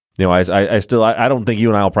area. I don't think you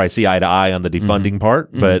and I will probably see eye to eye on the defunding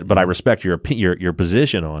part, but I respect your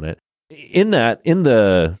position on it. In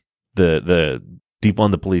the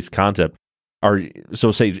defund the police concept,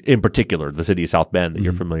 say in particular the city of South Bend that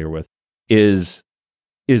you're familiar with, is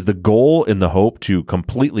the goal and the hope to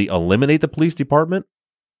completely eliminate the police department,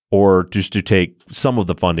 or just to take some of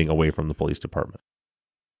the funding away from the police department?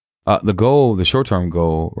 The short-term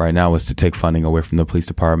goal right now is to take funding away from the police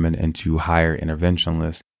department and to hire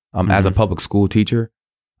interventionalists. As a public school teacher,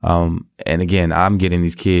 and again, I'm getting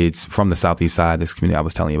these kids from the southeast side, this community I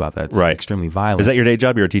was telling you about, that's extremely violent. Is that your day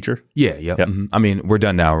job? You're a teacher? Yeah. Yep. I mean, we're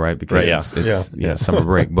done now, right? Because it's summer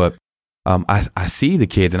break. But I see the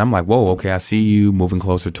kids and I'm like, whoa, okay, I see you moving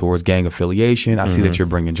closer towards gang affiliation. I see that you're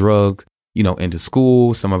bringing drugs, into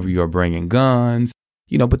school. Some of you are bringing guns,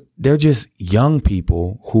 but they're just young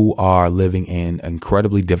people who are living in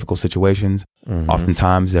incredibly difficult situations.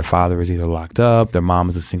 Oftentimes their father is either locked up, their mom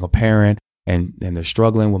is a single parent, and they're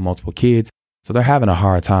struggling with multiple kids. So they're having a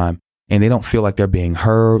hard time, and they don't feel like they're being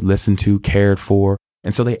heard, listened to, cared for.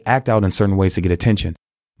 And so they act out in certain ways to get attention.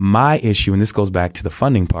 My issue, and this goes back to the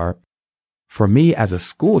funding part, for me as a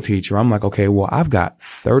school teacher, I'm like, okay, well, I've got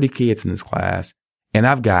 30 kids in this class and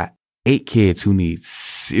I've got 8 kids who need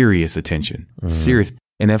serious attention, serious.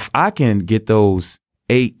 And if I can get those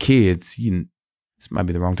 8 kids, this might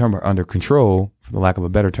be the wrong term, but under control, for the lack of a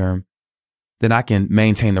better term, then I can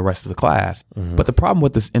maintain the rest of the class. But the problem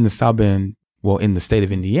with this in the South Bend, well, in the state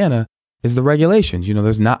of Indiana, is the regulations.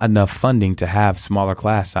 There's not enough funding to have smaller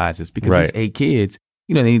class sizes because these 8 kids,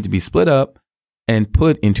 they need to be split up and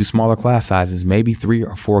put into smaller class sizes, maybe 3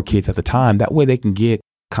 or 4 kids at the time. That way they can get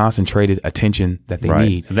concentrated attention that they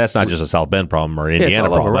need. And that's not just a South Bend problem or Indiana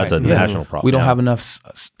problem. That's a national problem. We don't have enough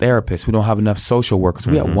therapists. We don't have enough social workers.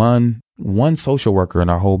 We have one social worker in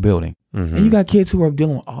our whole building. And you got kids who are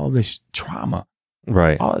dealing with all this trauma.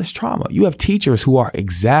 Right. All this trauma. You have teachers who are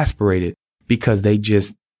exasperated because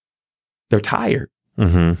they're tired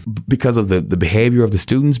because of the behavior of the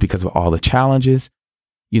students, because of all the challenges,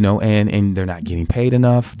 and they're not getting paid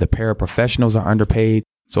enough. The paraprofessionals are underpaid.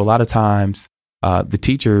 So a lot of times, a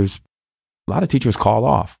lot of teachers call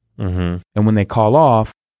off. And when they call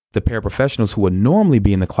off, the paraprofessionals who would normally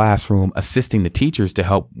be in the classroom assisting the teachers to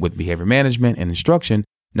help with behavior management and instruction,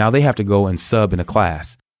 now they have to go and sub in a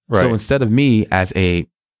class. Right. So instead of me as a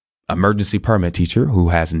emergency permit teacher who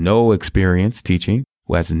has no experience teaching,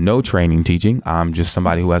 who has no training teaching, I'm just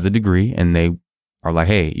somebody who has a degree and they are like,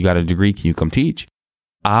 hey, you got a degree, can you come teach?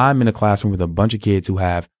 I'm in a classroom with a bunch of kids who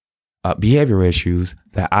have behavior issues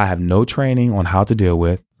that I have no training on how to deal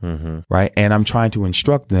with, right? And I'm trying to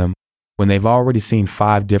instruct them when they've already seen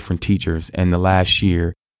 5 different teachers in the last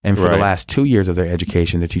year. And for the last 2 years of their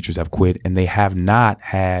education, the teachers have quit and they have not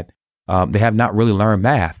really learned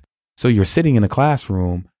math. So you're sitting in a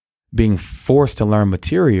classroom being forced to learn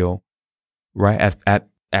material, right, at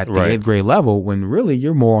the 8th grade level when really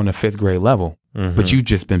you're more on the 5th grade level. But you've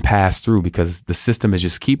just been passed through because the system is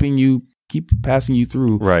just keep passing you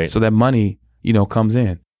through so that money, comes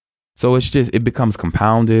in. So it becomes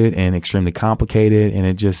compounded and extremely complicated and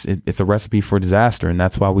it's a recipe for disaster. And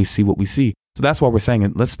that's why we see what we see. So that's why we're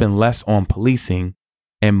saying let's spend less on policing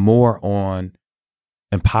and more on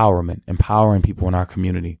empowering people in our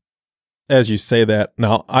community. As you say that,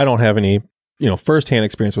 now I don't have any, firsthand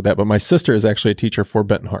experience with that, but my sister is actually a teacher for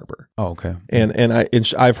Benton Harbor. Oh, okay. And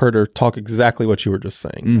I've heard her talk exactly what you were just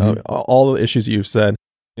saying. All the issues you've said,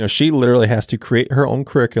 she literally has to create her own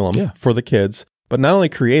curriculum for the kids, but not only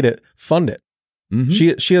create it, fund it.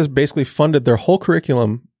 She has basically funded their whole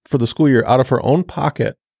curriculum for the school year out of her own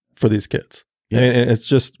pocket for these kids. Yeah. And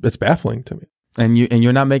it's baffling to me. And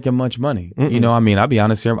you're not making much money. I'll be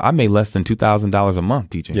honest here. I made less than $2,000 a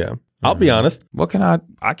month teaching. Yeah. I'll be honest. What can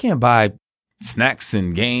I can't buy snacks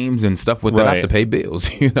and games and stuff with that. I have to pay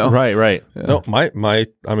bills, Right. Yeah. No, I'm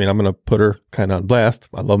going to put her kind of on blast.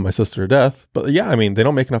 I love my sister to death, but yeah, they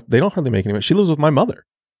don't make enough. They don't hardly make any money. She lives with my mother.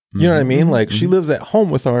 You know what I mean? Like she lives at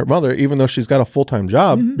home with our mother, even though she's got a full-time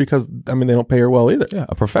job because they don't pay her well either. Yeah.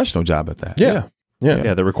 A professional job at that. Yeah.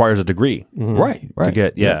 That requires a degree. Right. To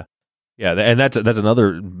get, yeah. And that's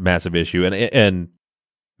another massive issue. And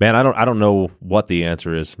man, I don't know what the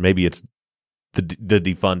answer is. Maybe it's the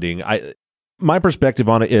defunding. My perspective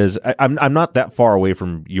on it is I'm not that far away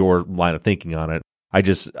from your line of thinking on it. I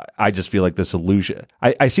just feel like the solution.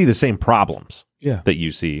 I see the same problems that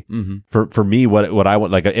you see. For me, what I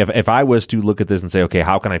want, like if I was to look at this and say, okay,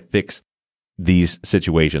 how can I fix these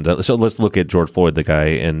situations? So let's look at George Floyd, the guy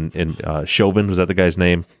in Chauvin. Was that the guy's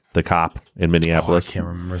name? The cop in Minneapolis. I can't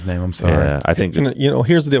remember his name. I'm sorry. Yeah, I think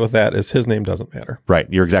here's the deal with that is his name doesn't matter. Right.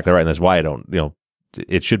 You're exactly right, and that's why I don't.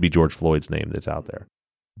 It should be George Floyd's name that's out there.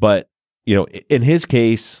 But in his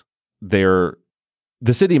case, the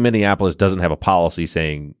city of Minneapolis doesn't have a policy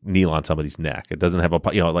saying kneel on somebody's neck. It doesn't have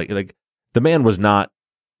like the man was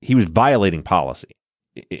he was violating policy,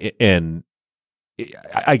 and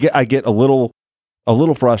I get a little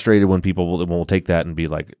frustrated when people will take that and be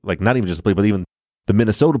like not even just the police, but even the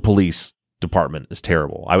Minnesota Police Department is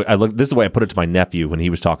terrible. This is the way I put it to my nephew when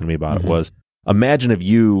he was talking to me about it was, imagine if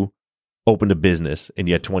you opened a business and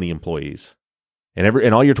you had 20 employees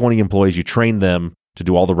and all your 20 employees, you trained them to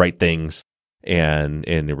do all the right things. And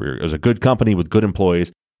it was a good company with good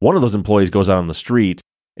employees. One of those employees goes out on the street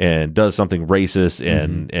and does something racist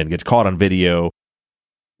and gets caught on video.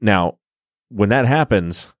 Now, when that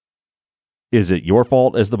happens, is it your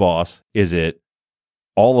fault as the boss? Is it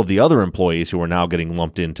all of the other employees who are now getting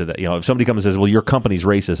lumped into that? If somebody comes and says, well, your company's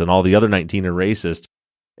racist and all the other 19 are racist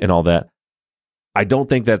and all that, I don't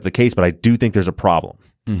think that's the case, but I do think there's a problem.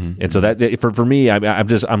 And so that for me, I'm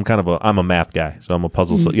a math guy, so I'm a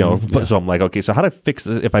puzzle. So I'm like, okay, so how do I fix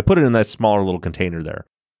this? If I put it in that smaller little container there,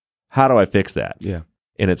 how do I fix that? Yeah.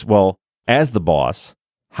 And it's, well, as the boss,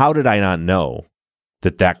 how did I not know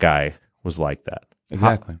that guy was like that.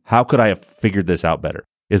 Exactly. How could I have figured this out better?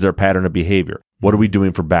 Is there a pattern of behavior? What are we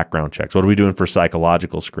doing for background checks? What are we doing for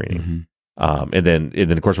psychological screening? And then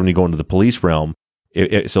of course, when you go into the police realm,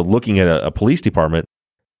 so looking at a police department,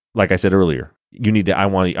 like I said earlier, you need to. I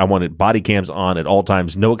wanted body cams on at all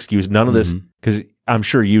times, no excuse, none of this, because I'm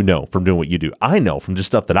sure you know from doing what you do. I know from just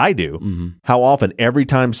stuff that I do how often every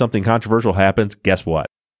time something controversial happens, guess what?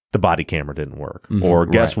 The body camera didn't work, or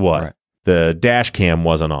guess what? Right. The dash cam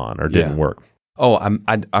wasn't on or didn't work. Oh,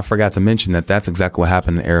 I forgot to mention that's exactly what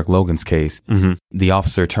happened in Eric Logan's case. The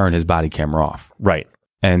officer turned his body camera off. Right.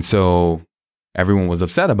 And so everyone was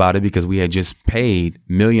upset about it because we had just paid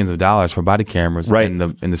millions of dollars for body cameras in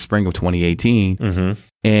the spring of 2018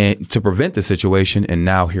 and to prevent the situation. And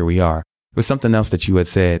now here we are. There was something else that you had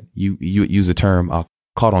said. You used the term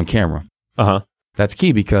caught on camera. That's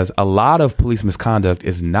key because a lot of police misconduct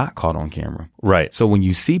is not caught on camera. Right. So when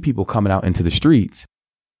you see people coming out into the streets,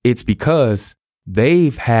 it's because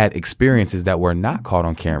they've had experiences that were not caught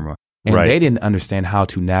on camera and they didn't understand how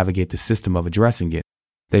to navigate the system of addressing it.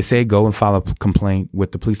 They say go and file a complaint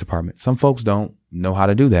with the police department. Some folks don't know how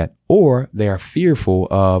to do that, or they are fearful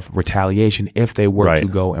of retaliation if they were to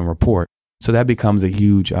go and report. So that becomes a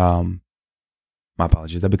huge, my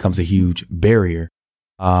apologies, that becomes a huge barrier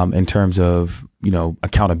in terms of,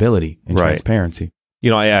 accountability and transparency.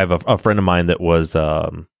 I have a friend of mine that was,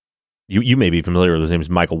 you may be familiar with his name is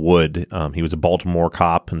Michael Wood. He was a Baltimore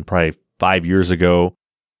cop, and probably 5 years ago,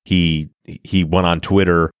 he went on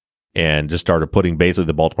Twitter and just started putting basically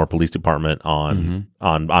the Baltimore Police Department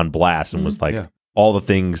on blast, and was like all the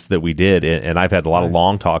things that we did. And I've had a lot of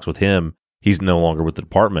long talks with him. He's no longer with the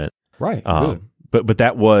department. Right. But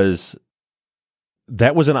that was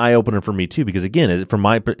an eye opener for me too, because again,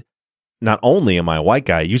 not only am I a white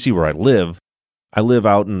guy, you see where I live. I live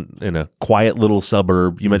out in a quiet little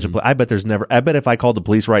suburb. You mentioned, I bet if I called the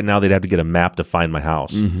police right now, they'd have to get a map to find my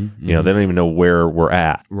house. They don't even know where we're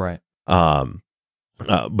at. Right.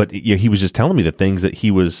 But he was just telling me the things that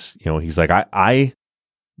he was, he's like, I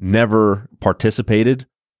never participated,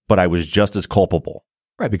 but I was just as culpable.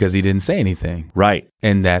 Right, because he didn't say anything. Right.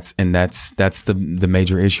 And that's the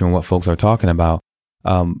major issue in what folks are talking about.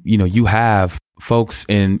 You have folks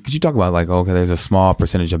because you talk about like, okay, there's a small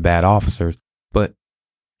percentage of bad officers, but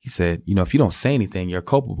he said, if you don't say anything, you're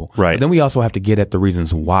culpable. Right. But then we also have to get at the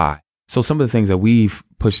reasons why. So some of the things that we've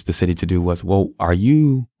pushed the city to do was, well, are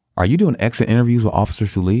you doing exit interviews with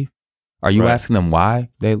officers who leave? Are you asking them why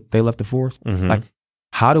they left the force? Like,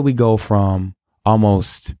 how do we go from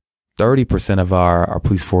almost 30% of our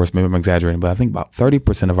police force, maybe I'm exaggerating, but I think about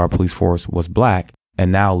 30% of our police force was black,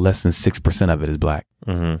 and now less than 6% of it is black.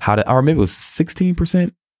 Or maybe it was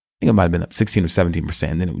 16%? I think it might have been up 16 or 17%,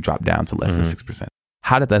 and then it dropped down to less than 6%.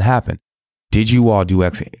 How did that happen? Did you all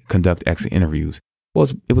conduct exit interviews? Well,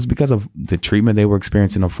 it was because of the treatment they were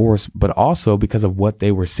experiencing on force, but also because of what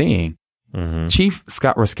they were seeing. Chief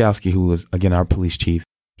Scott Ruskowski, who was, again, our police chief,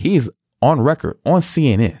 he's on record on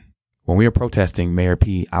CNN when we were protesting Mayor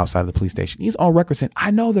P outside of the police station. He's on record saying,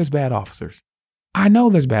 I know there's bad officers. I know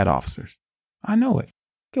there's bad officers. I know it.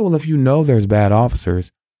 Okay, well, if you know there's bad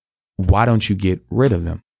officers, why don't you get rid of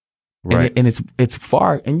them? Right. And it's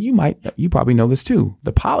far, and you probably know this too,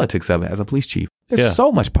 the politics of it as a police chief. There's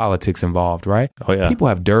so much politics involved, right? Oh, yeah. People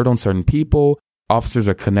have dirt on certain people. Officers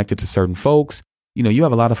are connected to certain folks. You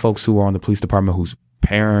have a lot of folks who are on the police department whose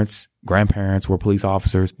parents, grandparents were police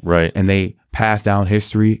officers. Right. And they pass down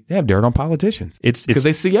history. They have dirt on politicians. It's because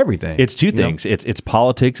they see everything. It's two things. It's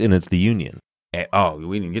politics and it's the union.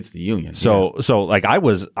 We didn't get to the union. So like I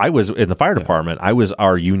was in the fire department. I was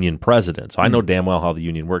our union president. So I know damn well how the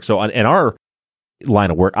union works. So and our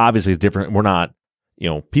line of work obviously is different. We're not,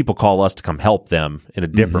 people call us to come help them in a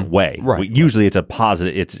different way. Right. Usually it's a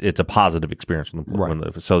positive. It's a positive experience.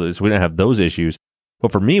 So we don't have those issues.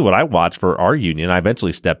 But for me, what I watched for our union, I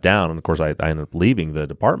eventually stepped down, and of course I ended up leaving the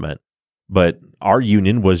department. But our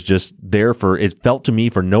union was just there it felt to me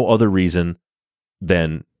for no other reason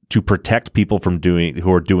than to protect people from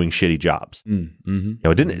who are doing shitty jobs.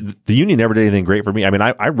 The union never did anything great for me. I mean,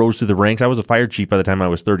 I rose through the ranks. I was a fire chief by the time I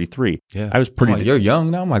was 33. Yeah. I was pretty. You're young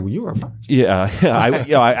now. I'm like, well, you were.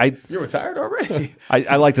 Yeah. You're retired already.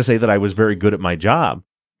 I like to say that I was very good at my job.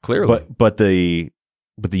 Clearly. But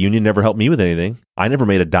the union never helped me with anything. I never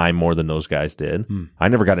made a dime more than those guys did. I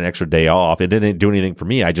never got an extra day off. It didn't do anything for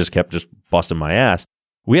me. I just kept busting my ass.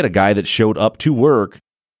 We had a guy that showed up to work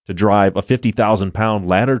to drive a 50,000-pound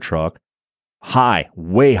ladder truck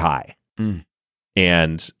way high.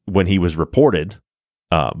 And when he was reported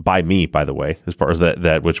by me, by the way, as far as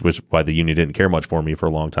that which was why the union didn't care much for me for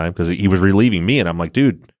a long time, because he was relieving me, and I'm like,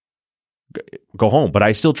 dude, go home. But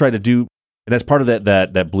I still tried to do And that's part of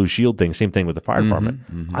that Blue Shield thing. Same thing with the fire department.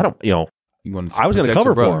 I don't, I was going to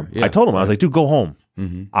cover for him. Yeah. I told him, I was like, dude, go home.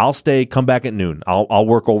 I'll stay, come back at noon. I'll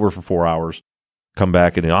work over for 4 hours, come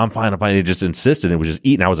back, and I'm fine. He just insisted and was just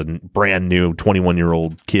eating. I was a brand new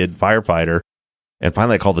 21-year-old kid firefighter. And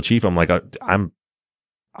finally I called the chief. I'm like, I'm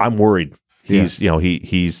worried. He's,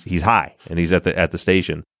 he's high and he's at the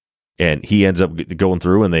station, and he ends up going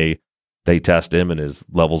through, and they test him, and his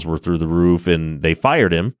levels were through the roof, and they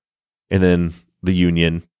fired him. And then the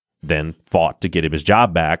union then fought to get him his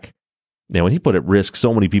job back. Now, when he put at risk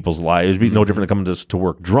so many people's lives, it'd be no different than coming to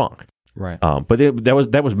work drunk. Right. But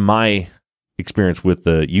that was my experience with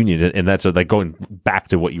the union, and that's like going back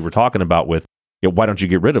to what you were talking about with, why don't you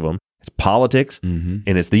get rid of them? It's politics, and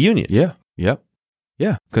it's the unions. Yeah. Yep.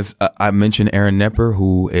 Yeah. Because I mentioned Aaron Nepper,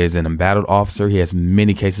 who is an embattled officer. He has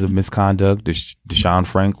many cases of misconduct. Deshaun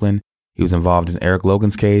Franklin, he was involved in Eric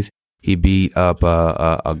Logan's case. He beat up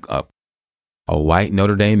a white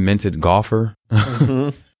Notre Dame minted golfer.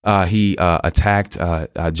 He attacked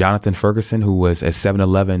Jonathan Ferguson, who was a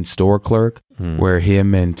 7-Eleven store clerk, where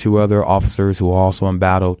him and 2 other officers who were also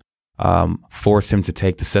embattled forced him to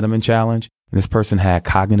take the cinnamon challenge. And this person had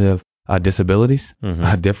cognitive disabilities,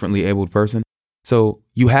 a differently abled person. So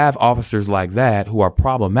you have officers like that who are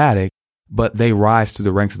problematic, but they rise to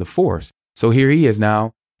the ranks of the force. So here he is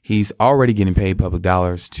now. He's already getting paid public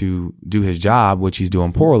dollars to do his job, which he's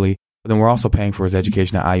doing poorly. But then we're also paying for his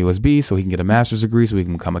education at IUSB so he can get a master's degree, so he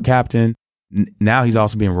can become a captain. Now he's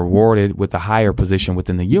also being rewarded with a higher position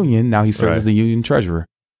within the union. Now he serves as the union treasurer.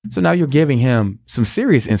 So now you're giving him some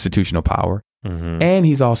serious institutional power. And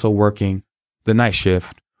he's also working the night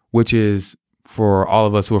shift, which is, for all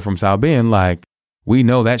of us who are from South Bend, like, we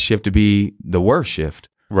know that shift to be the worst shift.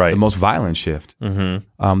 Right. The most violent shift. The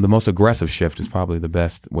most aggressive shift is probably the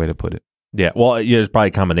best way to put it. Yeah. Well, it's probably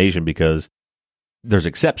a combination, because there's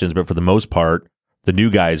exceptions, but for the most part, the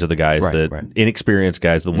new guys are the guys inexperienced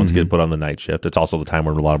guys, are the ones get put on the night shift. It's also the time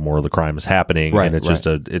when a lot more of the crime is happening, and it's just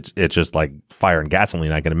it's just like fire and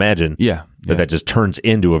gasoline. I can imagine. That just turns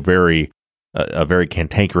into a very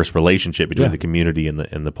cantankerous relationship between the community and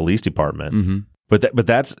the police department. But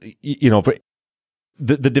that's for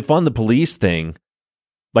the defund the police thing.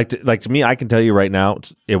 Like to me, I can tell you right now,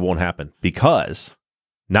 it won't happen, because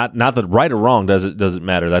not that right or wrong doesn't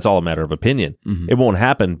matter. That's all a matter of opinion. It won't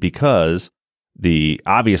happen because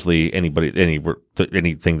obviously anything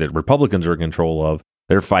that Republicans are in control of,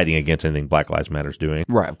 they're fighting against anything Black Lives Matter is doing.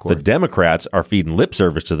 Right, of course. The Democrats are feeding lip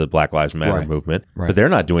service to the Black Lives Matter movement, but they're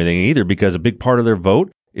not doing anything either, because a big part of their vote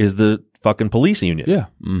is the fucking police union. Yeah.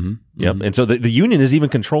 Yep. And so the union is even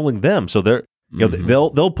controlling them. So they're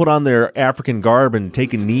they'll put on their African garb and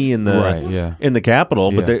take a knee in the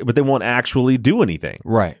Capitol, but they won't actually do anything.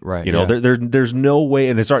 Right. There's no way,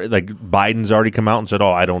 and it's already, like, Biden's already come out and said,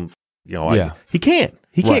 "Oh, I don't." He can't.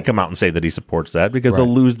 He can't come out and say that he supports that, because they'll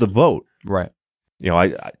lose the vote. Right.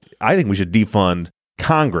 I think we should defund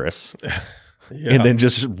Congress and then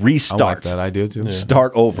just restart. I like that idea too.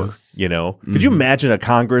 Start over. Could you imagine a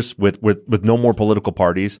Congress with no more political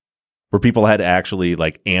parties, where people had to actually,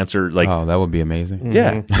 like, answer, like, oh, that would be amazing.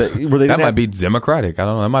 Yeah. That might be democratic. I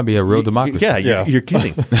don't know. That might be a real democracy. Yeah. You're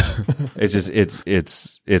kidding. It's just,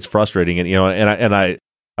 it's frustrating. And I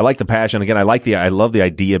like the passion. Again, I love the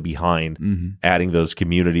idea behind adding those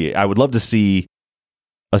community. I would love to see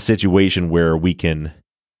a situation where we can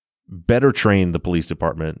better train the police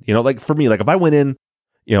department. Like, for me, like, if I went in,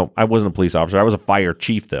 I wasn't a police officer. I was a fire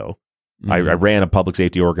chief, though. I ran a public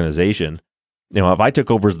safety organization. If I took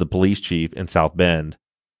over as the police chief in South Bend,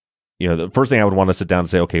 the first thing I would want to sit down and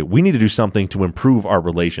say, okay, we need to do something to improve our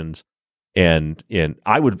relations. And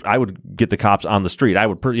I would get the cops on the street. I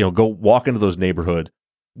would, go walk into those neighborhoods,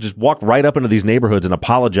 just walk right up into these neighborhoods and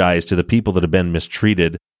apologize to the people that have been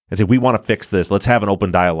mistreated and say, we want to fix this. Let's have an open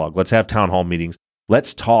dialogue. Let's have town hall meetings.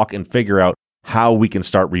 Let's talk and figure out how we can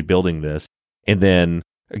start rebuilding this. And then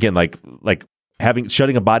again, like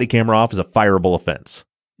shutting a body camera off is a fireable offense.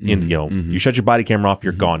 And you shut your body camera off,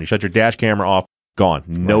 you're gone. You shut your dash camera off, gone.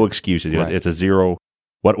 No excuses. It's a zero.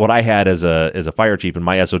 What I had as a fire chief in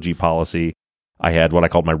my SOG policy, I had what I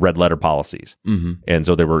called my red letter policies. And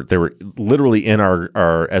so they were literally in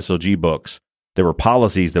our SOG books. There were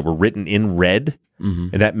policies that were written in red,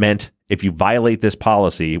 and that meant if you violate this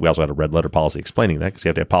policy, we also had a red letter policy explaining that, because you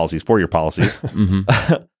have to have policies for your policies.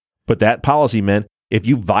 But that policy meant if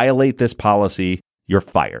you violate this policy, you're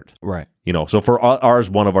fired. Right. So for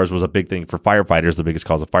one of ours was a big thing for firefighters. The biggest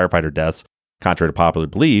cause of firefighter deaths, contrary to popular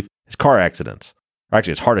belief, is car accidents. Or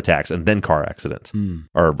actually, it's heart attacks and then car accidents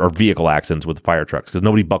or vehicle accidents with fire trucks, because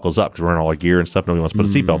nobody buckles up because we're in all our gear and stuff. Nobody wants to put a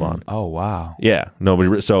seatbelt on. Oh, wow. Yeah.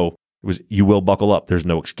 Nobody. So It was, you will buckle up. There's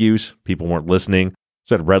no excuse. People weren't listening.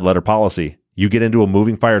 So it had red letter policy. You get into a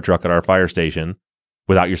moving fire truck at our fire station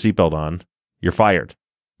without your seatbelt on, you're fired.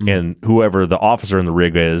 And whoever the officer in the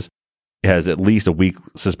rig is has at least a week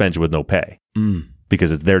suspension with no pay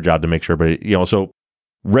because it's their job to make sure. But so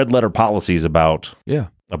red letter policies about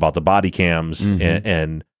the body cams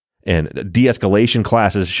and de-escalation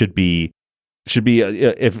classes should be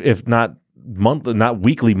if not monthly, not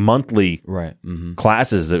weekly, monthly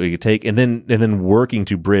classes that we could take, and then working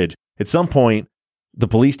to bridge. At some point, the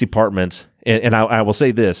police department, and I will say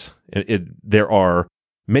this: there are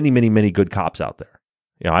many good cops out there.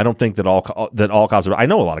 I don't think that all cops are. I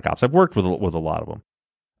know a lot of cops. I've worked with a lot of them.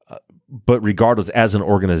 But regardless, as an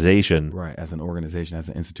organization, as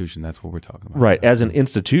an institution, that's what we're talking about. Right, as an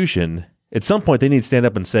institution, at some point they need to stand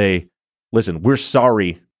up and say, "Listen, we're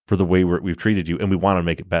sorry for the way we've treated you, and we want to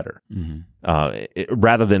make it better."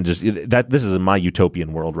 Rather than just that. This is in my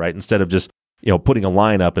utopian world, right? Instead of just putting a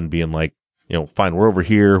line up and being like, fine, we're over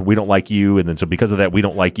here, we don't like you, and then so because of that, we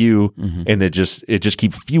don't like you, and it just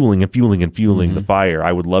keeps fueling the fire.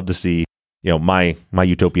 I would love to see, my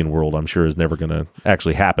utopian world. I'm sure is never going to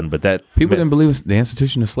actually happen, but that people didn't believe the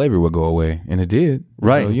institution of slavery would go away, and it did.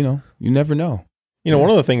 Right? So, you never know. One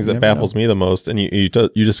of the things that baffles me the most, and you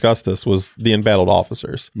discussed this, was the embattled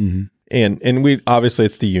officers, and we obviously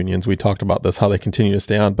it's the unions. We talked about this, how they continue to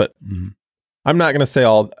stay on, but. I'm not going to say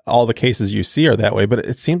all the cases you see are that way, but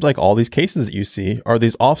it seems like all these cases that you see are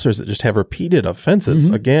these officers that just have repeated offenses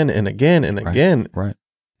again and again and again. Right.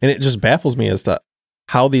 And it just baffles me as to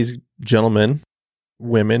how these gentlemen,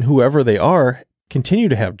 women, whoever they are, continue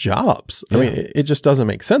to have jobs. I mean, it just doesn't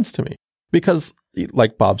make sense to me because,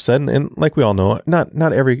 like Bob said, and like we all know,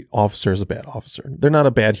 not every officer is a bad officer. They're not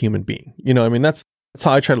a bad human being. I mean, that's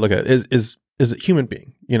how I try to look at it. Is a human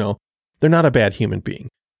being? They're not a bad human being.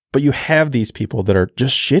 But you have these people that are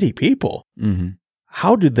just shitty people.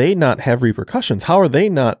 How do they not have repercussions? How are they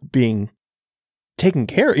not being taken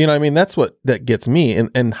care of? I mean, that's that gets me.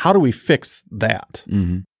 And how do we fix that?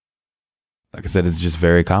 Like I said, it's just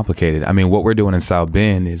very complicated. I mean, what we're doing in South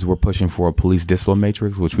Bend is we're pushing for a police discipline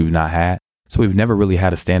matrix, which we've not had. So we've never really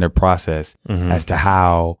had a standard process as to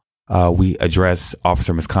how we address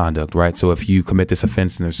officer misconduct, right? So if you commit this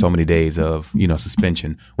offense and there's so many days of,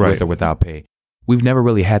 suspension with or without pay. We've never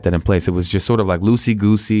really had that in place. It was just sort of like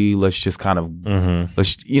loosey-goosey. Let's just kind of,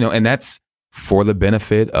 and that's for the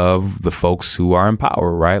benefit of the folks who are in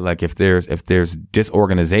power, right? Like if there's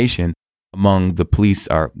disorganization among the police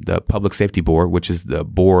or the Public Safety Board, which is the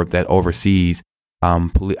board that oversees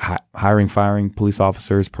hiring, firing police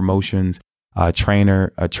officers, promotions,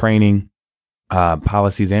 training,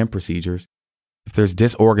 policies and procedures. If there's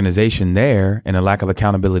disorganization there and a lack of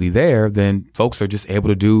accountability there, then folks are just able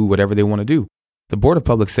to do whatever they want to do. The Board of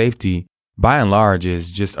Public Safety, by and large,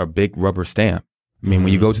 is just a big rubber stamp. I mean,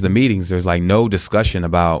 when you go to the meetings, there's like no discussion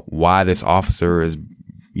about why this officer is,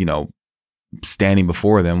 standing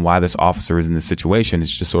before them, why this officer is in this situation.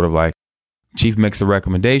 It's just sort of like, chief makes a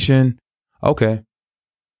recommendation. Okay.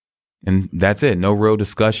 And that's it. No real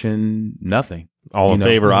discussion, nothing. All in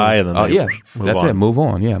favor, aye. And then that's it. Move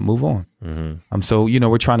on. Yeah, move on. So,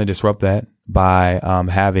 we're trying to disrupt that by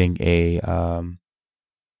having a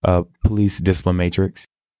police discipline matrix.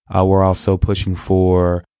 We're also pushing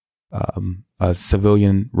for a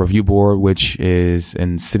civilian review board, which is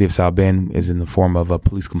in the city of South Bend, is in the form of a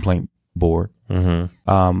police complaint board. And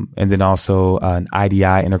then also an IDI,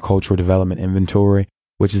 intercultural development inventory,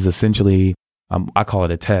 which is essentially, I call it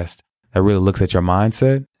a test that really looks at your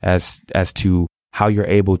mindset as to how you're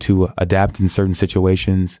able to adapt in certain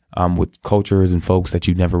situations with cultures and folks that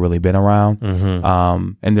you've never really been around.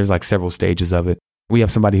 And there's like several stages of it. We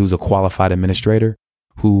have somebody who's a qualified administrator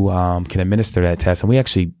who can administer that test. And we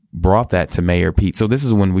actually brought that to Mayor Pete. So this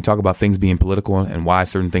is when we talk about things being political and why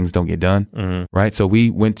certain things don't get done, right? So we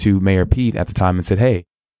went to Mayor Pete at the time and said, hey,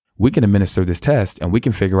 we can administer this test and we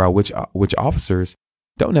can figure out which officers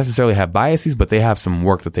don't necessarily have biases, but they have some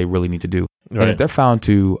work that they really need to do. Right. And if they're found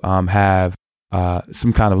to have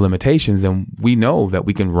some kind of limitations, then we know that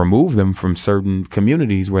we can remove them from certain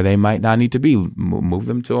communities where they might not need to be, move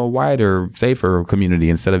them to a wider, safer community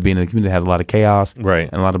instead of being in a community that has a lot of chaos and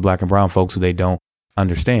a lot of black and brown folks who they don't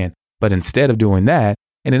understand. But instead of doing that,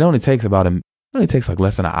 and it only takes like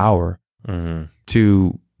less than an hour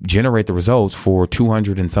to generate the results for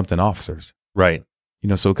 200 and something officers. Right.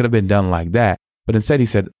 So it could have been done like that. But instead he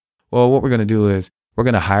said, well, what we're going to do is we're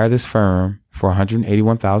going to hire this firm for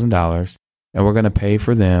 $181,000. And we're going to pay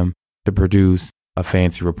for them to produce a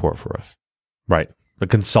fancy report for us. Right. A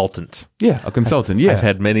consultant. Yeah, a consultant. Yeah. I've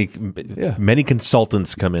had many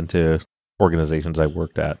consultants come into organizations I've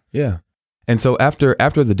worked at. Yeah. And so after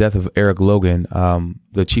the death of Eric Logan,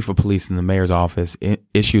 the chief of police in the mayor's office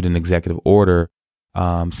issued an executive order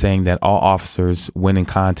saying that all officers, when in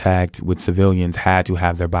contact with civilians, had to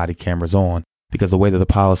have their body cameras on, because the way that the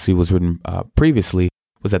policy was written previously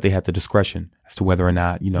was that they had the discretion as to whether or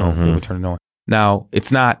not, they would turn it on. Now, it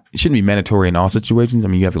shouldn't be mandatory in all situations. I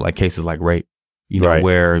mean, you have like cases like rape, Right.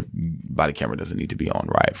 where body camera doesn't need to be on,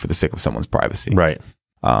 right, for the sake of someone's privacy. Right.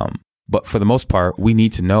 But for the most part, we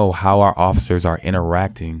need to know how our officers are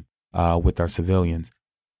interacting with our civilians.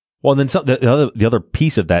 Well, and then the other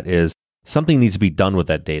piece of that is something needs to be done with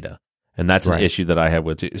that data. And that's an Right. issue that I have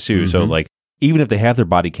with Sue. Mhm. So like, even if they have their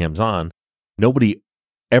body cams on, nobody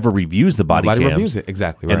ever reviews the body Nobody cams reviews it.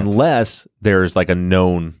 Exactly. Right. unless there's like a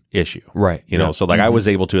known issue. Right. So like I was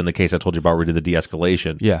able to, in the case I told you about where we did the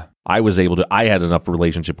de-escalation, Yeah. I had enough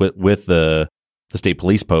relationship with the state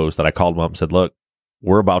police post that I called them up and said, look,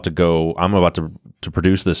 I'm about to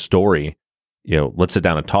produce this story. Let's sit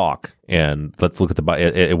down and talk, and let's look at the body.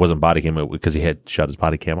 It wasn't body cam because he had shut his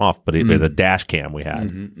body cam off, but the dash cam we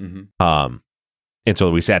had. And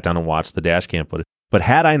so we sat down and watched the dash cam footage. But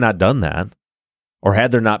had I not done that, or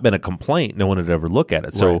had there not been a complaint, no one would ever look at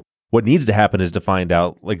it. So Right. what needs to happen is to find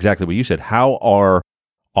out exactly what you said. How are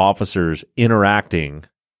officers interacting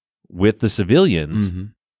with the civilians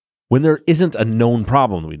when there isn't a known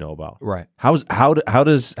problem that we know about? Right. How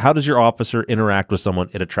does your officer interact with someone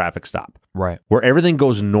at a traffic stop Right. where everything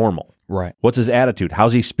goes normal? Right. What's his attitude?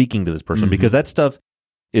 How's he speaking to this person? Because that stuff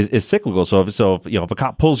is cyclical. So if a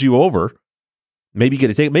cop pulls you over, maybe you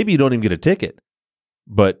get a ticket. Maybe you don't even get a ticket,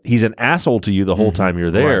 but he's an asshole to you the whole time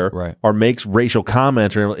you're there, Right. or makes racial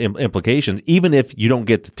comments or implications, even if you don't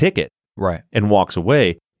get the ticket Right. and walks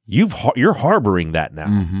away. You're harboring that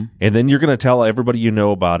now, and then you're going to tell everybody you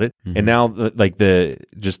know about it. And now,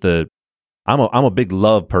 I'm a big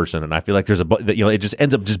love person, and I feel like there's it just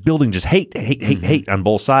ends up just building just hate on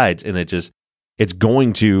both sides, and it's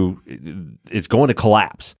going to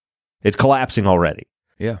collapse. It's collapsing already.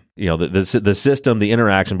 Yeah. The system, the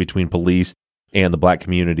interaction between police and the black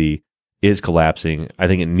community is collapsing. I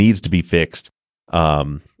think it needs to be fixed.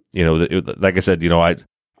 Like I said,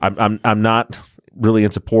 I'm not really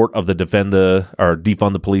in support of the defund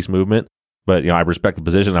the police movement, but I respect the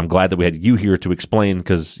position. I'm glad that we had you here to explain,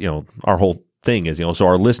 because our whole thing is so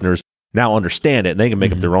our listeners now understand it and they can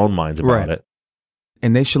make up their own minds about it.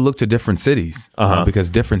 And they should look to different cities because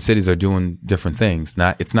different cities are doing different things.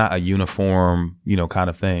 It's not a uniform, kind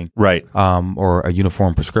of thing, right? Or a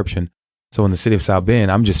uniform prescription. So in the city of South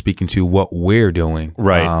Bend, I'm just speaking to what we're doing,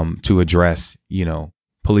 right, to address,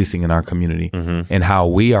 policing in our community and how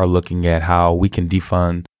we are looking at how we can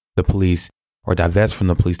defund the police or divest from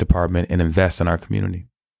the police department and invest in our community.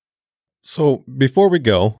 So before we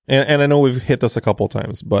go, and I know we've hit this a couple of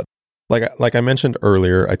times, but like I mentioned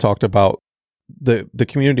earlier, I talked about the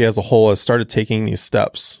community as a whole has started taking these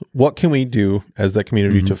steps. What can we do as the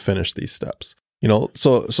community to finish these steps?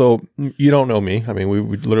 So you don't know me. I mean, we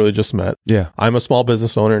literally just met. Yeah. I'm a small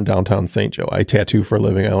business owner in downtown St. Joe. I tattoo for a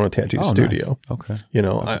living. I own a tattoo studio. Nice. Okay.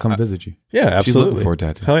 I'll have to come visit you. Yeah, absolutely. She's looking for a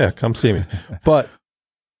tattoo. Hell yeah, come see me. But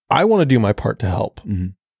I want to do my part to help.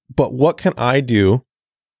 But what can I do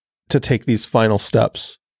to take these final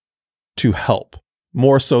steps to help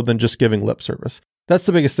more so than just giving lip service? That's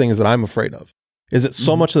the biggest thing is that I'm afraid of, is that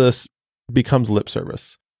so much of this becomes lip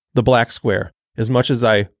service. The black square, as much as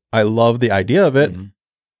I love the idea of it,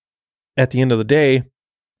 at the end of the day,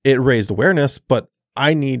 it raised awareness, but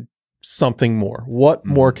I need something more. What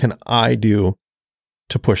more can I do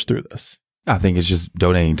to push through this? I think it's just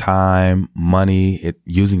donating time, money,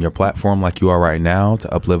 using your platform like you are right now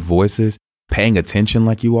to uplift voices, paying attention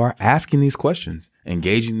like you are, asking these questions,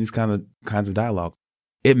 engaging these kinds of dialogue.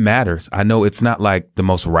 It matters. I know it's not like the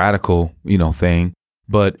most radical, thing,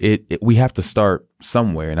 but we have to start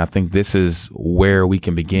somewhere. And I think this is where we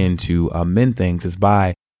can begin to amend things, is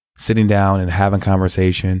by sitting down and having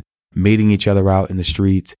conversation, meeting each other out in the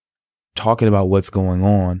streets, talking about what's going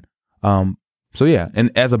on. So yeah,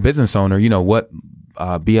 and as a business owner, what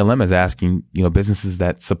BLM is asking, businesses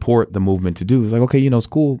that support the movement to do is like, okay, it's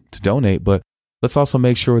cool to donate, but let's also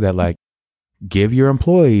make sure that give your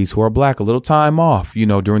employees who are black a little time off,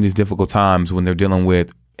 during these difficult times when they're dealing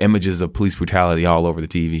with images of police brutality all over the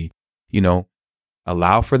TV,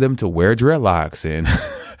 allow for them to wear dreadlocks and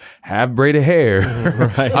have braided hair.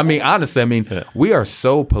 Right. I mean, honestly, we are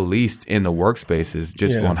so policed in the workspaces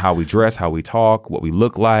just on how we dress, how we talk, what we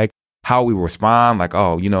look like, how we respond. Like,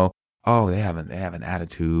 they have an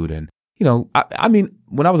attitude. And, I mean,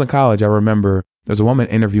 when I was in college, I remember there's a woman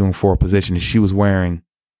interviewing for a position and she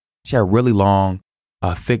had really long,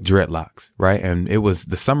 thick dreadlocks, right? And it was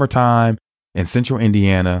the summertime in central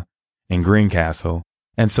Indiana in Greencastle.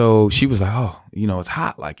 And so she was like, oh, it's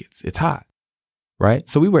hot. Like it's hot. Right.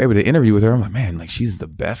 So we were able to interview with her. I'm like, man, like she's the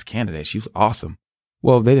best candidate. She was awesome.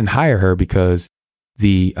 Well, they didn't hire her because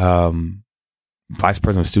the vice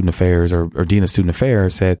president of student affairs or dean of student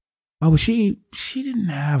affairs said, oh, well, she didn't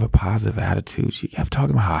have a positive attitude. She kept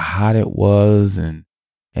talking about how hot it was and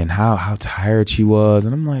how tired she was.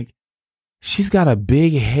 And I'm like, she's got a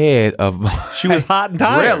big head of she was hot and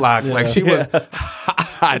tired. Dreadlocks. Yeah. Like she was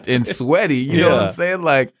hot and sweaty. You know what I'm saying?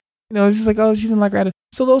 Like, it's just like, oh, she didn't like her.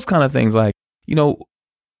 So those kind of things, like,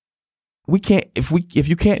 we can't, if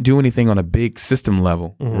you can't do anything on a big system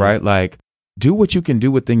level, right? Like, do what you can do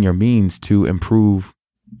within your means to improve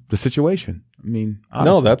the situation. I mean,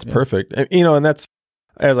 honestly, no, that's perfect. And that's,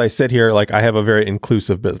 as I said here, like I have a very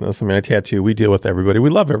inclusive business. I mean, at Tattoo, we deal with everybody. We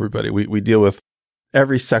love everybody. We deal with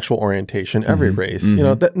every sexual orientation, every race. None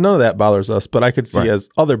of that bothers us. But I could see as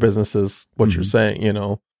other businesses what you're saying.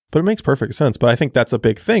 But it makes perfect sense. But I think that's a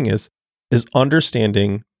big thing is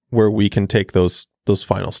understanding where we can take those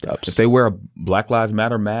final steps. If they wear a Black Lives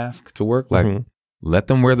Matter mask to work, like let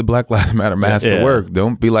them wear the Black Lives Matter mask to work.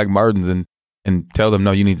 Don't be like Martins and tell them,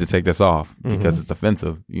 no, you need to take this off because it's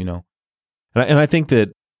offensive, And I think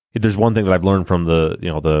that if there's one thing that I've learned from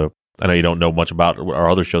I know you don't know much about our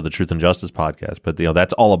other show, the Truth and Justice podcast, but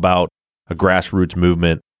that's all about a grassroots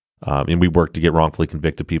movement. And we work to get wrongfully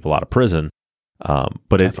convicted people out of prison. But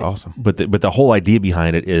that's awesome. But the whole idea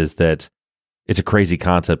behind it is that it's a crazy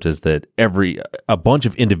concept is that a bunch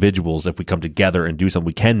of individuals, if we come together and do something,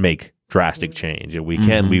 we can make drastic change.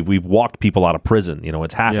 And we've walked people out of prison,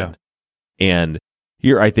 it's happened. Yeah. And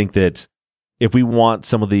here I think that if we want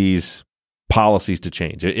some of these policies to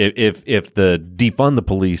change, if the defund the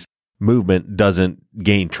police movement doesn't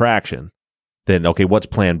gain traction, then okay, what's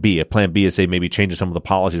plan B? If plan B is say maybe changing some of the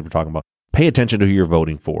policies we're talking about, pay attention to who you're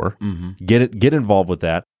voting for, get involved with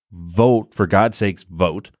that, vote, for God's sakes,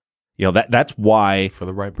 vote. That's why. For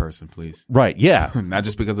the right person, please. Right. Yeah. Not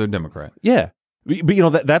just because they're Democrat. Yeah.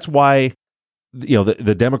 But that's why,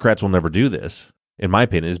 the Democrats will never do this, in my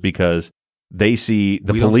opinion, is because they see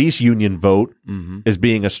the police union vote as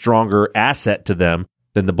being a stronger asset to them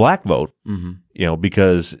than the black vote.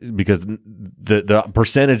 Because the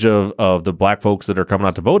percentage of the black folks that are coming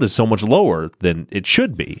out to vote is so much lower than it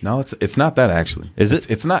should be. No, it's not that actually. Is it?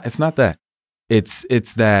 It's not that.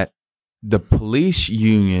 It's that the police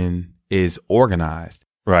union is organized.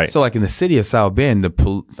 Right. So like in the city of South Bend, the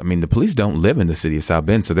police don't live in the city of South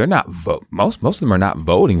Bend, so they're not most of them are not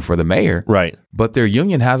voting for the mayor. Right. But their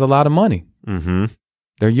union has a lot of money.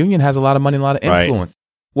 Their union has a lot of money, a lot of influence. Right.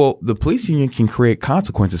 Well, the police union can create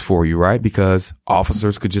consequences for you, right? Because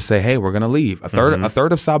officers could just say, "Hey, we're going to leave." A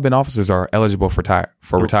third of South Bend officers are eligible for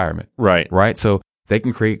retirement. Right. Right. So they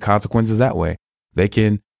can create consequences that way. They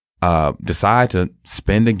can decide to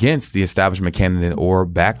spend against the establishment candidate or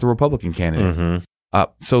back the Republican candidate.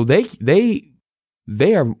 So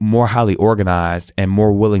they are more highly organized and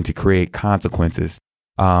more willing to create consequences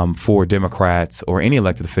for Democrats or any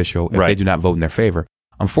elected official if they do not vote in their favor.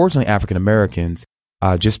 Unfortunately, African Americans,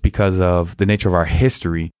 just because of the nature of our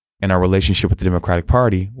history and our relationship with the Democratic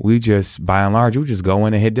Party, we just, by and large, we just go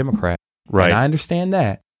in and hit Democrat. Right. And I understand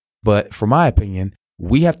that. But for my opinion,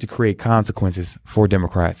 we have to create consequences for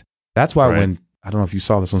Democrats. That's why when, I don't know if you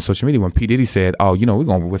saw this on social media, when P. Diddy said, oh, we're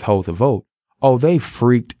going to withhold the vote. Oh, they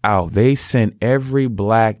freaked out. They sent every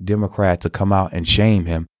black Democrat to come out and shame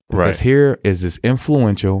him. Because here is this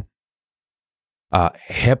influential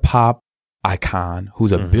hip hop icon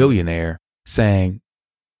who's a billionaire saying,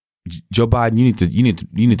 Joe Biden,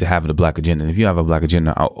 you need to have a black agenda. And if you have a black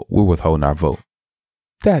agenda, we're withholding our vote.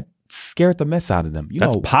 That scared the mess out of them.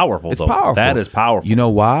 That's powerful. It's powerful. That is powerful. You know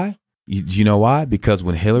why? You know why? Because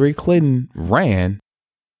when Hillary Clinton ran,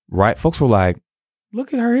 folks were like,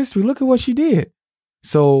 look at her history. Look at what she did.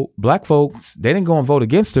 So black folks, they didn't go and vote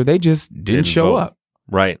against her. They just didn't show up.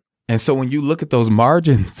 Right. And so when you look at those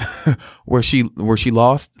margins where she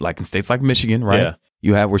lost, like in states like Michigan, right? Yeah.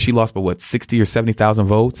 You have where she lost by 60 or 70,000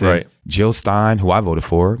 votes. And Jill Stein, who I voted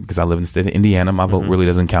for because I live in the state of Indiana, my vote really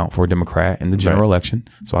doesn't count for a Democrat in the general election.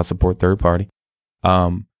 So I support third party.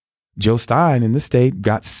 Jill Stein in this state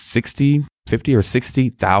got 50 or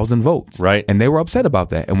 60,000 votes. Right. And they were upset about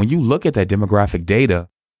that. And when you look at that demographic data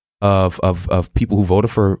of people who voted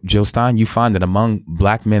for Jill Stein, you find that among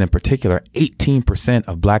black men in particular, 18%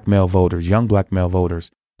 of black male voters, young black male voters,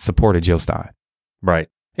 supported Jill Stein. Right.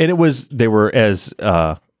 And they were, as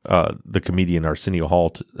the comedian Arsenio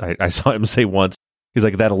Hall, I saw him say once, he's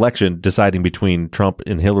like, that election deciding between Trump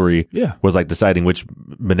and Hillary was like deciding which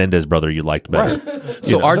Menendez brother you liked better. Right.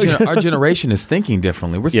 So our generation is thinking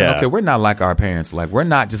differently. We're saying, okay, we're not like our parents. Like, we're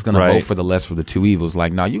not just going to vote for the lesser of the two evils.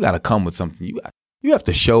 Like, no, you got to come with something. You have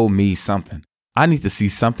to show me something. I need to see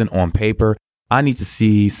something on paper. I need to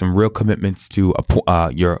see some real commitments to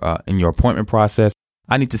your appointment process.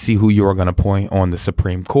 I need to see who you are going to appoint on the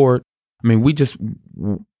Supreme Court. I mean,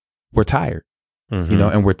 we're tired, you know,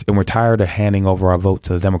 and we're tired of handing over our vote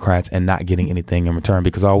to the Democrats and not getting anything in return,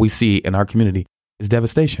 because all we see in our community is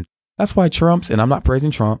devastation. That's why and I'm not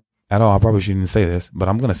praising Trump at all. I probably shouldn't say this, but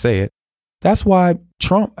I'm going to say it. That's why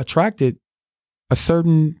Trump attracted a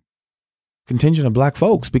certain contingent of black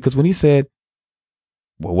folks, because when he said,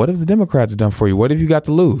 well, what have the Democrats done for you? What have you got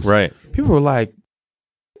to lose? Right. People were like,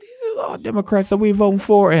 these are all Democrats that we voting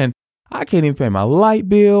for, and I can't even pay my light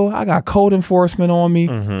bill. I got code enforcement on me,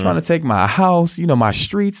 trying to take my house. You know, my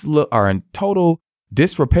streets are in total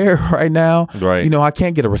disrepair right now. Right. You know, I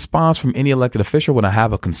can't get a response from any elected official when I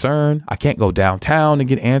have a concern. I can't go downtown and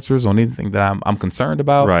get answers on anything that I'm concerned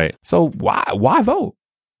about. Right. So why vote?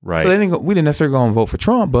 Right. So we didn't necessarily go and vote for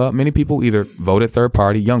Trump, but many people either voted third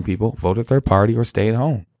party, young people voted third party, or stayed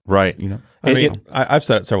home. Right. You know, I've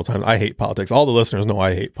said it several times. I hate politics. All the listeners know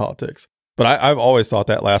I hate politics, but I've always thought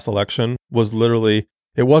that last election was literally,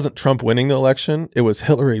 it wasn't Trump winning the election. It was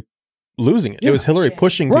Hillary losing it. Yeah. It was Hillary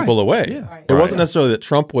pushing people away. Yeah. It wasn't necessarily that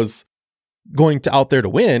Trump was going out there to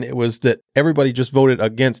win. It was that everybody just voted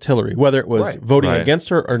against Hillary, whether it was voting against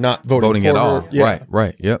her or not voting for at her. all. Yeah.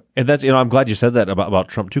 Right. Yep. And that's, I'm glad you said that about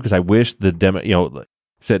Trump too, because I wish the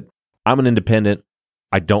said, I'm an independent.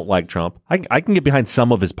 I don't like Trump. I can get behind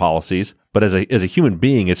some of his policies, but as a human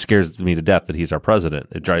being, it scares me to death that he's our president.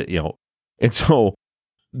 And so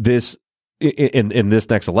this in this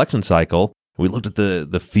next election cycle, we looked at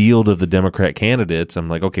the field of the Democrat candidates. I'm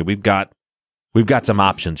like, okay, we've got some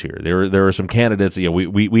options here. There are some candidates.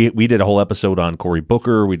 We did a whole episode on Cory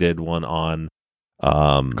Booker. We did one on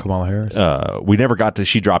Kamala Harris. We never got to.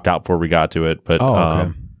 She dropped out before we got to it. But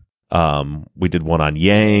we did one on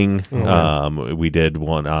Yang. We did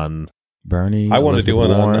one on Bernie. I want to do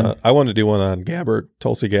one on Gabbard,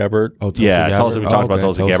 Tulsi Gabbard. Oh, Tulsi. We talked about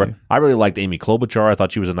Tulsi Gabbard. I really liked Amy Klobuchar. I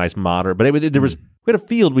thought she was a nice moderate. But we had a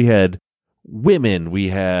field. We had women, we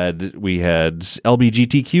had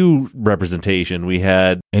LGBTQ representation, we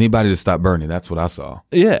had anybody to stop Bernie. That's what I saw.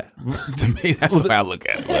 Yeah. To me, that's the way I look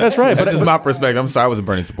at it. That's right. That's just my perspective. I'm sorry I was a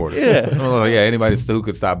Bernie supporter. Yeah. Anybody who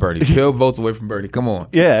could stop Bernie. Kill votes away from Bernie. Come on.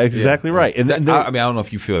 Yeah, exactly right. And I don't know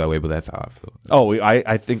if you feel that way, but that's how I feel. Oh,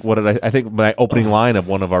 I think I think my opening line of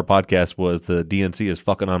one of our podcasts was the DNC is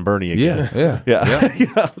fucking on Bernie again. Yeah.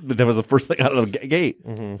 That was the first thing out of the gate.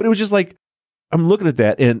 Mm-hmm. But it was just like, I'm looking at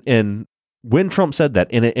that and when Trump said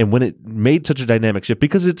that, and when it made such a dynamic shift,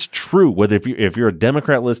 because it's true. Whether if you're a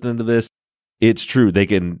Democrat listening to this, it's true. They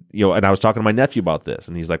can, and I was talking to my nephew about this,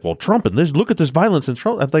 and he's like, "Well, Trump and this, look at this violence in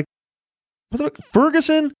Trump." I'm like,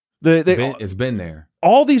 Ferguson, it's been there.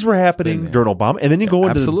 All these were happening during Obama, and then you go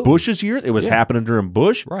into the Bush's years. It was happening during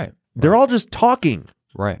Bush. Right. They're all just talking.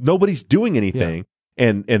 Right. Nobody's doing anything,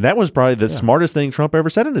 and that was probably the smartest thing Trump ever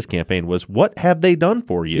said in his campaign was, "What have they done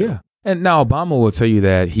for you?" Yeah. And now Obama will tell you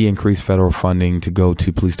that he increased federal funding to go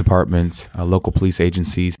to police departments, local police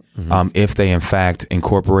agencies, if they in fact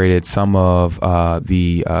incorporated some of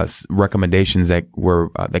the recommendations that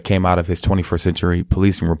came out of his 21st century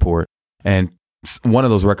policing report. And one of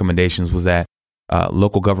those recommendations was that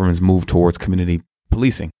local governments move towards community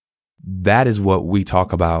policing. That is what we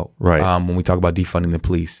talk about when we talk about defunding the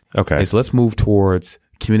police. Okay, is let's move towards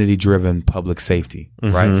community-driven public safety.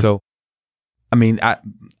 Right. So, I mean,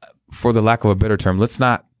 for the lack of a better term, let's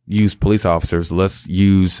not use police officers. Let's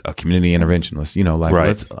use a community interventionist. Let's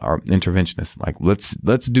our interventionists. Like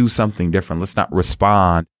let's do something different. Let's not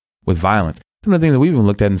respond with violence. Some of the things that we even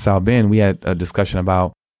looked at in South Bend, we had a discussion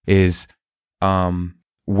about is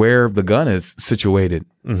where the gun is situated.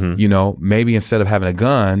 Mm-hmm. Maybe instead of having a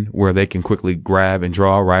gun where they can quickly grab and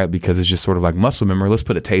draw, right? Because it's just sort of like muscle memory. Let's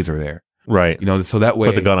put a taser there. Right. So that way.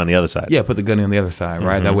 Put the gun on the other side. Yeah, put the gun on the other side,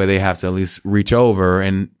 right? Mm-hmm. That way they have to at least reach over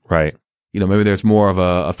and, right. Maybe there's more of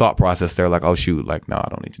a thought process there, like, oh, shoot, like, no, I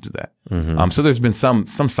don't need to do that. Mm-hmm. So there's been some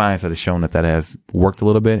science that has shown that has worked a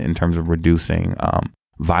little bit in terms of reducing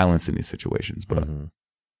violence in these situations. But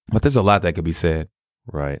there's a lot that could be said.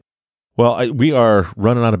 Right. Well, we are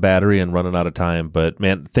running out of battery and running out of time, but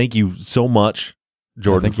man, thank you so much,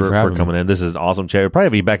 Jordan, for coming in. This is an awesome chat. We'll probably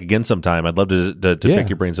be back again sometime. I'd love to pick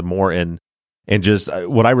your brain some more. And just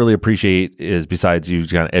what I really appreciate is, besides you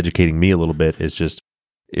kind of educating me a little bit,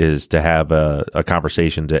 is to have a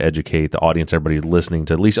conversation to educate the audience, everybody listening,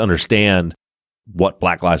 to at least understand what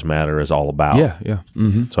Black Lives Matter is all about. Yeah.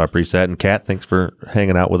 Mm-hmm. So I appreciate that. And Kat, thanks for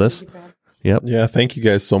hanging out with us. Yep. Yeah, thank you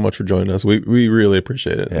guys so much for joining us. We really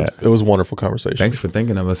appreciate it. Yeah. It was a wonderful conversation. Thanks for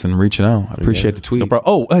thinking of us and reaching out. I appreciate the tweet. No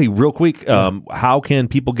problem. Oh, hey, real quick, how can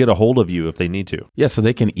people get a hold of you if they need to? Yeah, so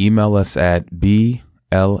they can email us at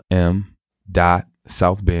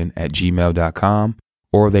blm.southbend@gmail.com,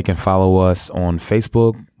 or they can follow us on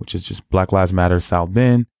Facebook, which is just Black Lives Matter South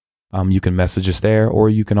Bend. You can message us there, or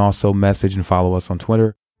you can also message and follow us on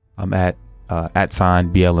Twitter at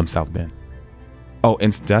 @BLM South Bend. Oh,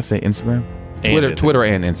 did I say Instagram? Twitter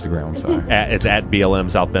and Instagram. I'm sorry. It's at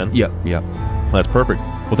BLM South Bend. Yep. That's perfect.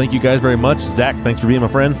 Well, thank you guys very much. Zach, thanks for being my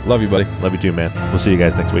friend. Love you, buddy. Love you too, man. We'll see you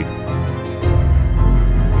guys next week.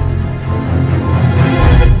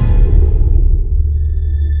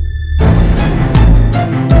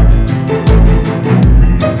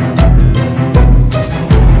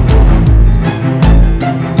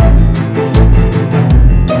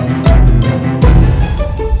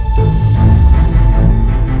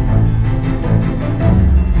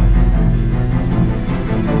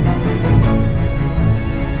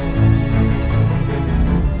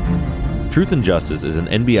 Truth and Justice is an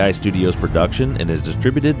NBI Studios production and is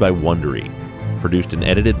distributed by Wondery. Produced and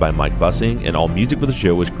edited by Mike Bussing, and all music for the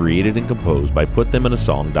show was created and composed by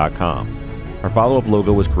PutThemInASong.com. Our follow-up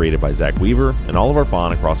logo was created by Zach Weaver, and all of our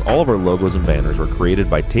font across all of our logos and banners were created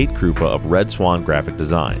by Tate Krupa of Red Swan Graphic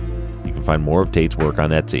Design. You can find more of Tate's work on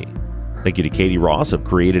Etsy. Thank you to Katie Ross of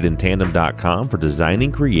CreatedInTandem.com for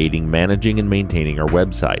designing, creating, managing, and maintaining our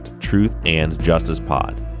website, Truth and Justice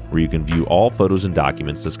Pod, where you can view all photos and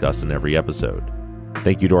documents discussed in every episode.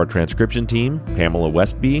 Thank you to our transcription team, Pamela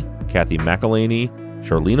Westby, Kathy McElhaney,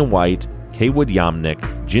 Charlena White, Kaywood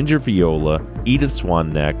Yamnick, Ginger Viola, Edith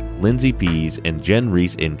Swanneck, Lindsay Pease, and Jen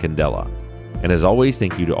Reese in Candela. And as always,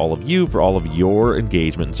 thank you to all of you for all of your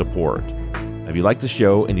engagement and support. If you like the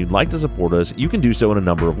show and you'd like to support us, you can do so in a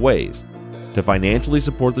number of ways. To financially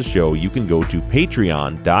support the show, you can go to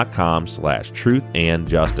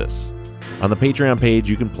patreon.com/truthandjustice. On the Patreon page,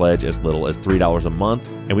 you can pledge as little as $3 a month,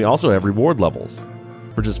 and we also have reward levels.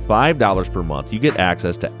 For just $5 per month, you get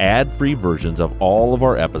access to ad-free versions of all of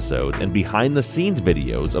our episodes and behind-the-scenes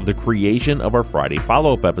videos of the creation of our Friday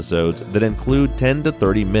follow-up episodes that include 10 to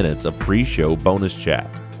 30 minutes of pre-show bonus chat.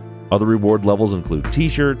 Other reward levels include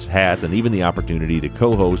t-shirts, hats, and even the opportunity to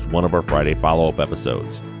co-host one of our Friday follow-up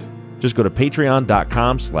episodes. Just go to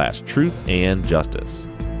patreon.com/truthandjustice.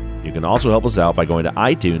 You can also help us out by going to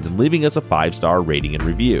iTunes and leaving us a 5-star rating and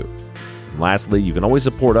review. And lastly, you can always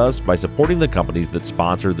support us by supporting the companies that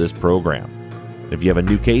sponsor this program. If you have a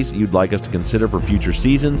new case you'd like us to consider for future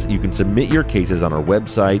seasons, you can submit your cases on our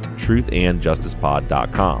website,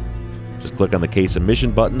 truthandjusticepod.com. Just click on the case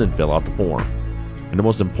submission button and fill out the form. And the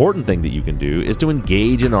most important thing that you can do is to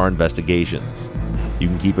engage in our investigations. You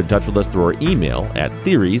can keep in touch with us through our email at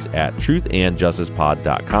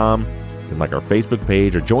theories@truthandjusticepod.com. You can like our Facebook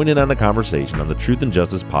page or join in on the conversation on the Truth and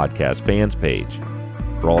Justice Podcast fans page.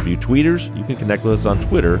 For all of you tweeters, you can connect with us on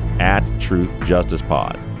Twitter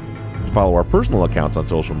 @TruthJusticePod. To follow our personal accounts on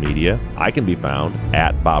social media, I can be found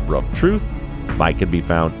 @BobRuffTruth. Mike can be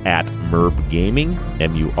found @MurbGaming,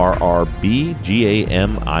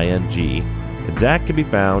 MURRBGAMING. And Zach can be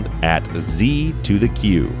found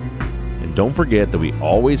 @Z2TheQ. And don't forget that we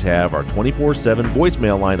always have our 24/7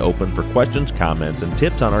 voicemail line open for questions, comments, and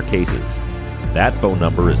tips on our cases. That phone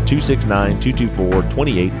number is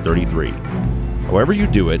 269-224-2833. However you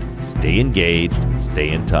do it, stay engaged,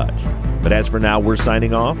 stay in touch. But as for now, we're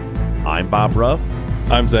signing off. I'm Bob Ruff.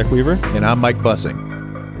 I'm Zach Weaver. And I'm Mike Bussing.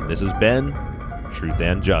 And this has been Truth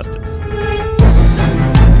and Justice.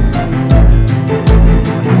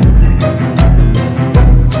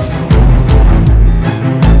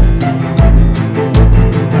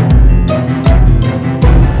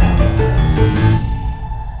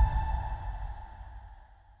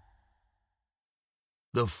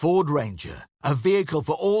 The Ford Ranger, a vehicle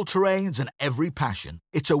for all terrains and every passion.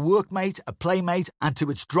 It's a workmate, a playmate, and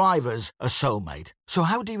to its drivers, a soulmate. So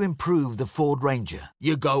how do you improve the Ford Ranger?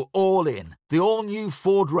 You go all in. The all-new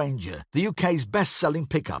Ford Ranger, the UK's best-selling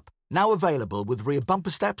pickup. Now available with rear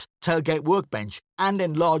bumper steps, tailgate workbench, and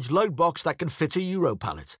enlarged load box that can fit a Euro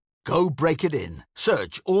pallet. Go break it in.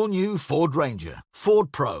 Search all-new Ford Ranger.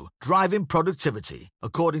 Ford Pro, driving productivity.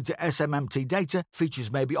 According to SMMT data,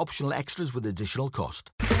 features may be optional extras with additional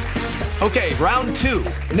cost. Okay, round two.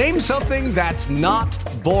 Name something that's not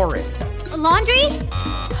boring. A laundry?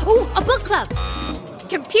 Ooh, a book club.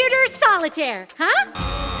 Computer solitaire, huh?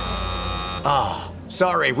 Ah, oh,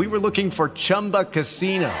 sorry, we were looking for Chumba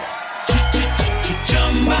Casino.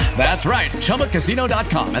 That's right.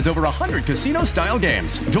 ChumbaCasino.com has over 100 casino-style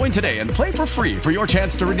games. Join today and play for free for your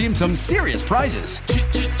chance to redeem some serious prizes.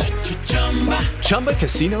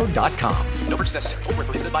 ChumbaCasino.com. No purchase necessary. Void where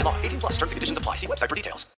prohibited by law. 18+ terms and conditions apply. See website for details.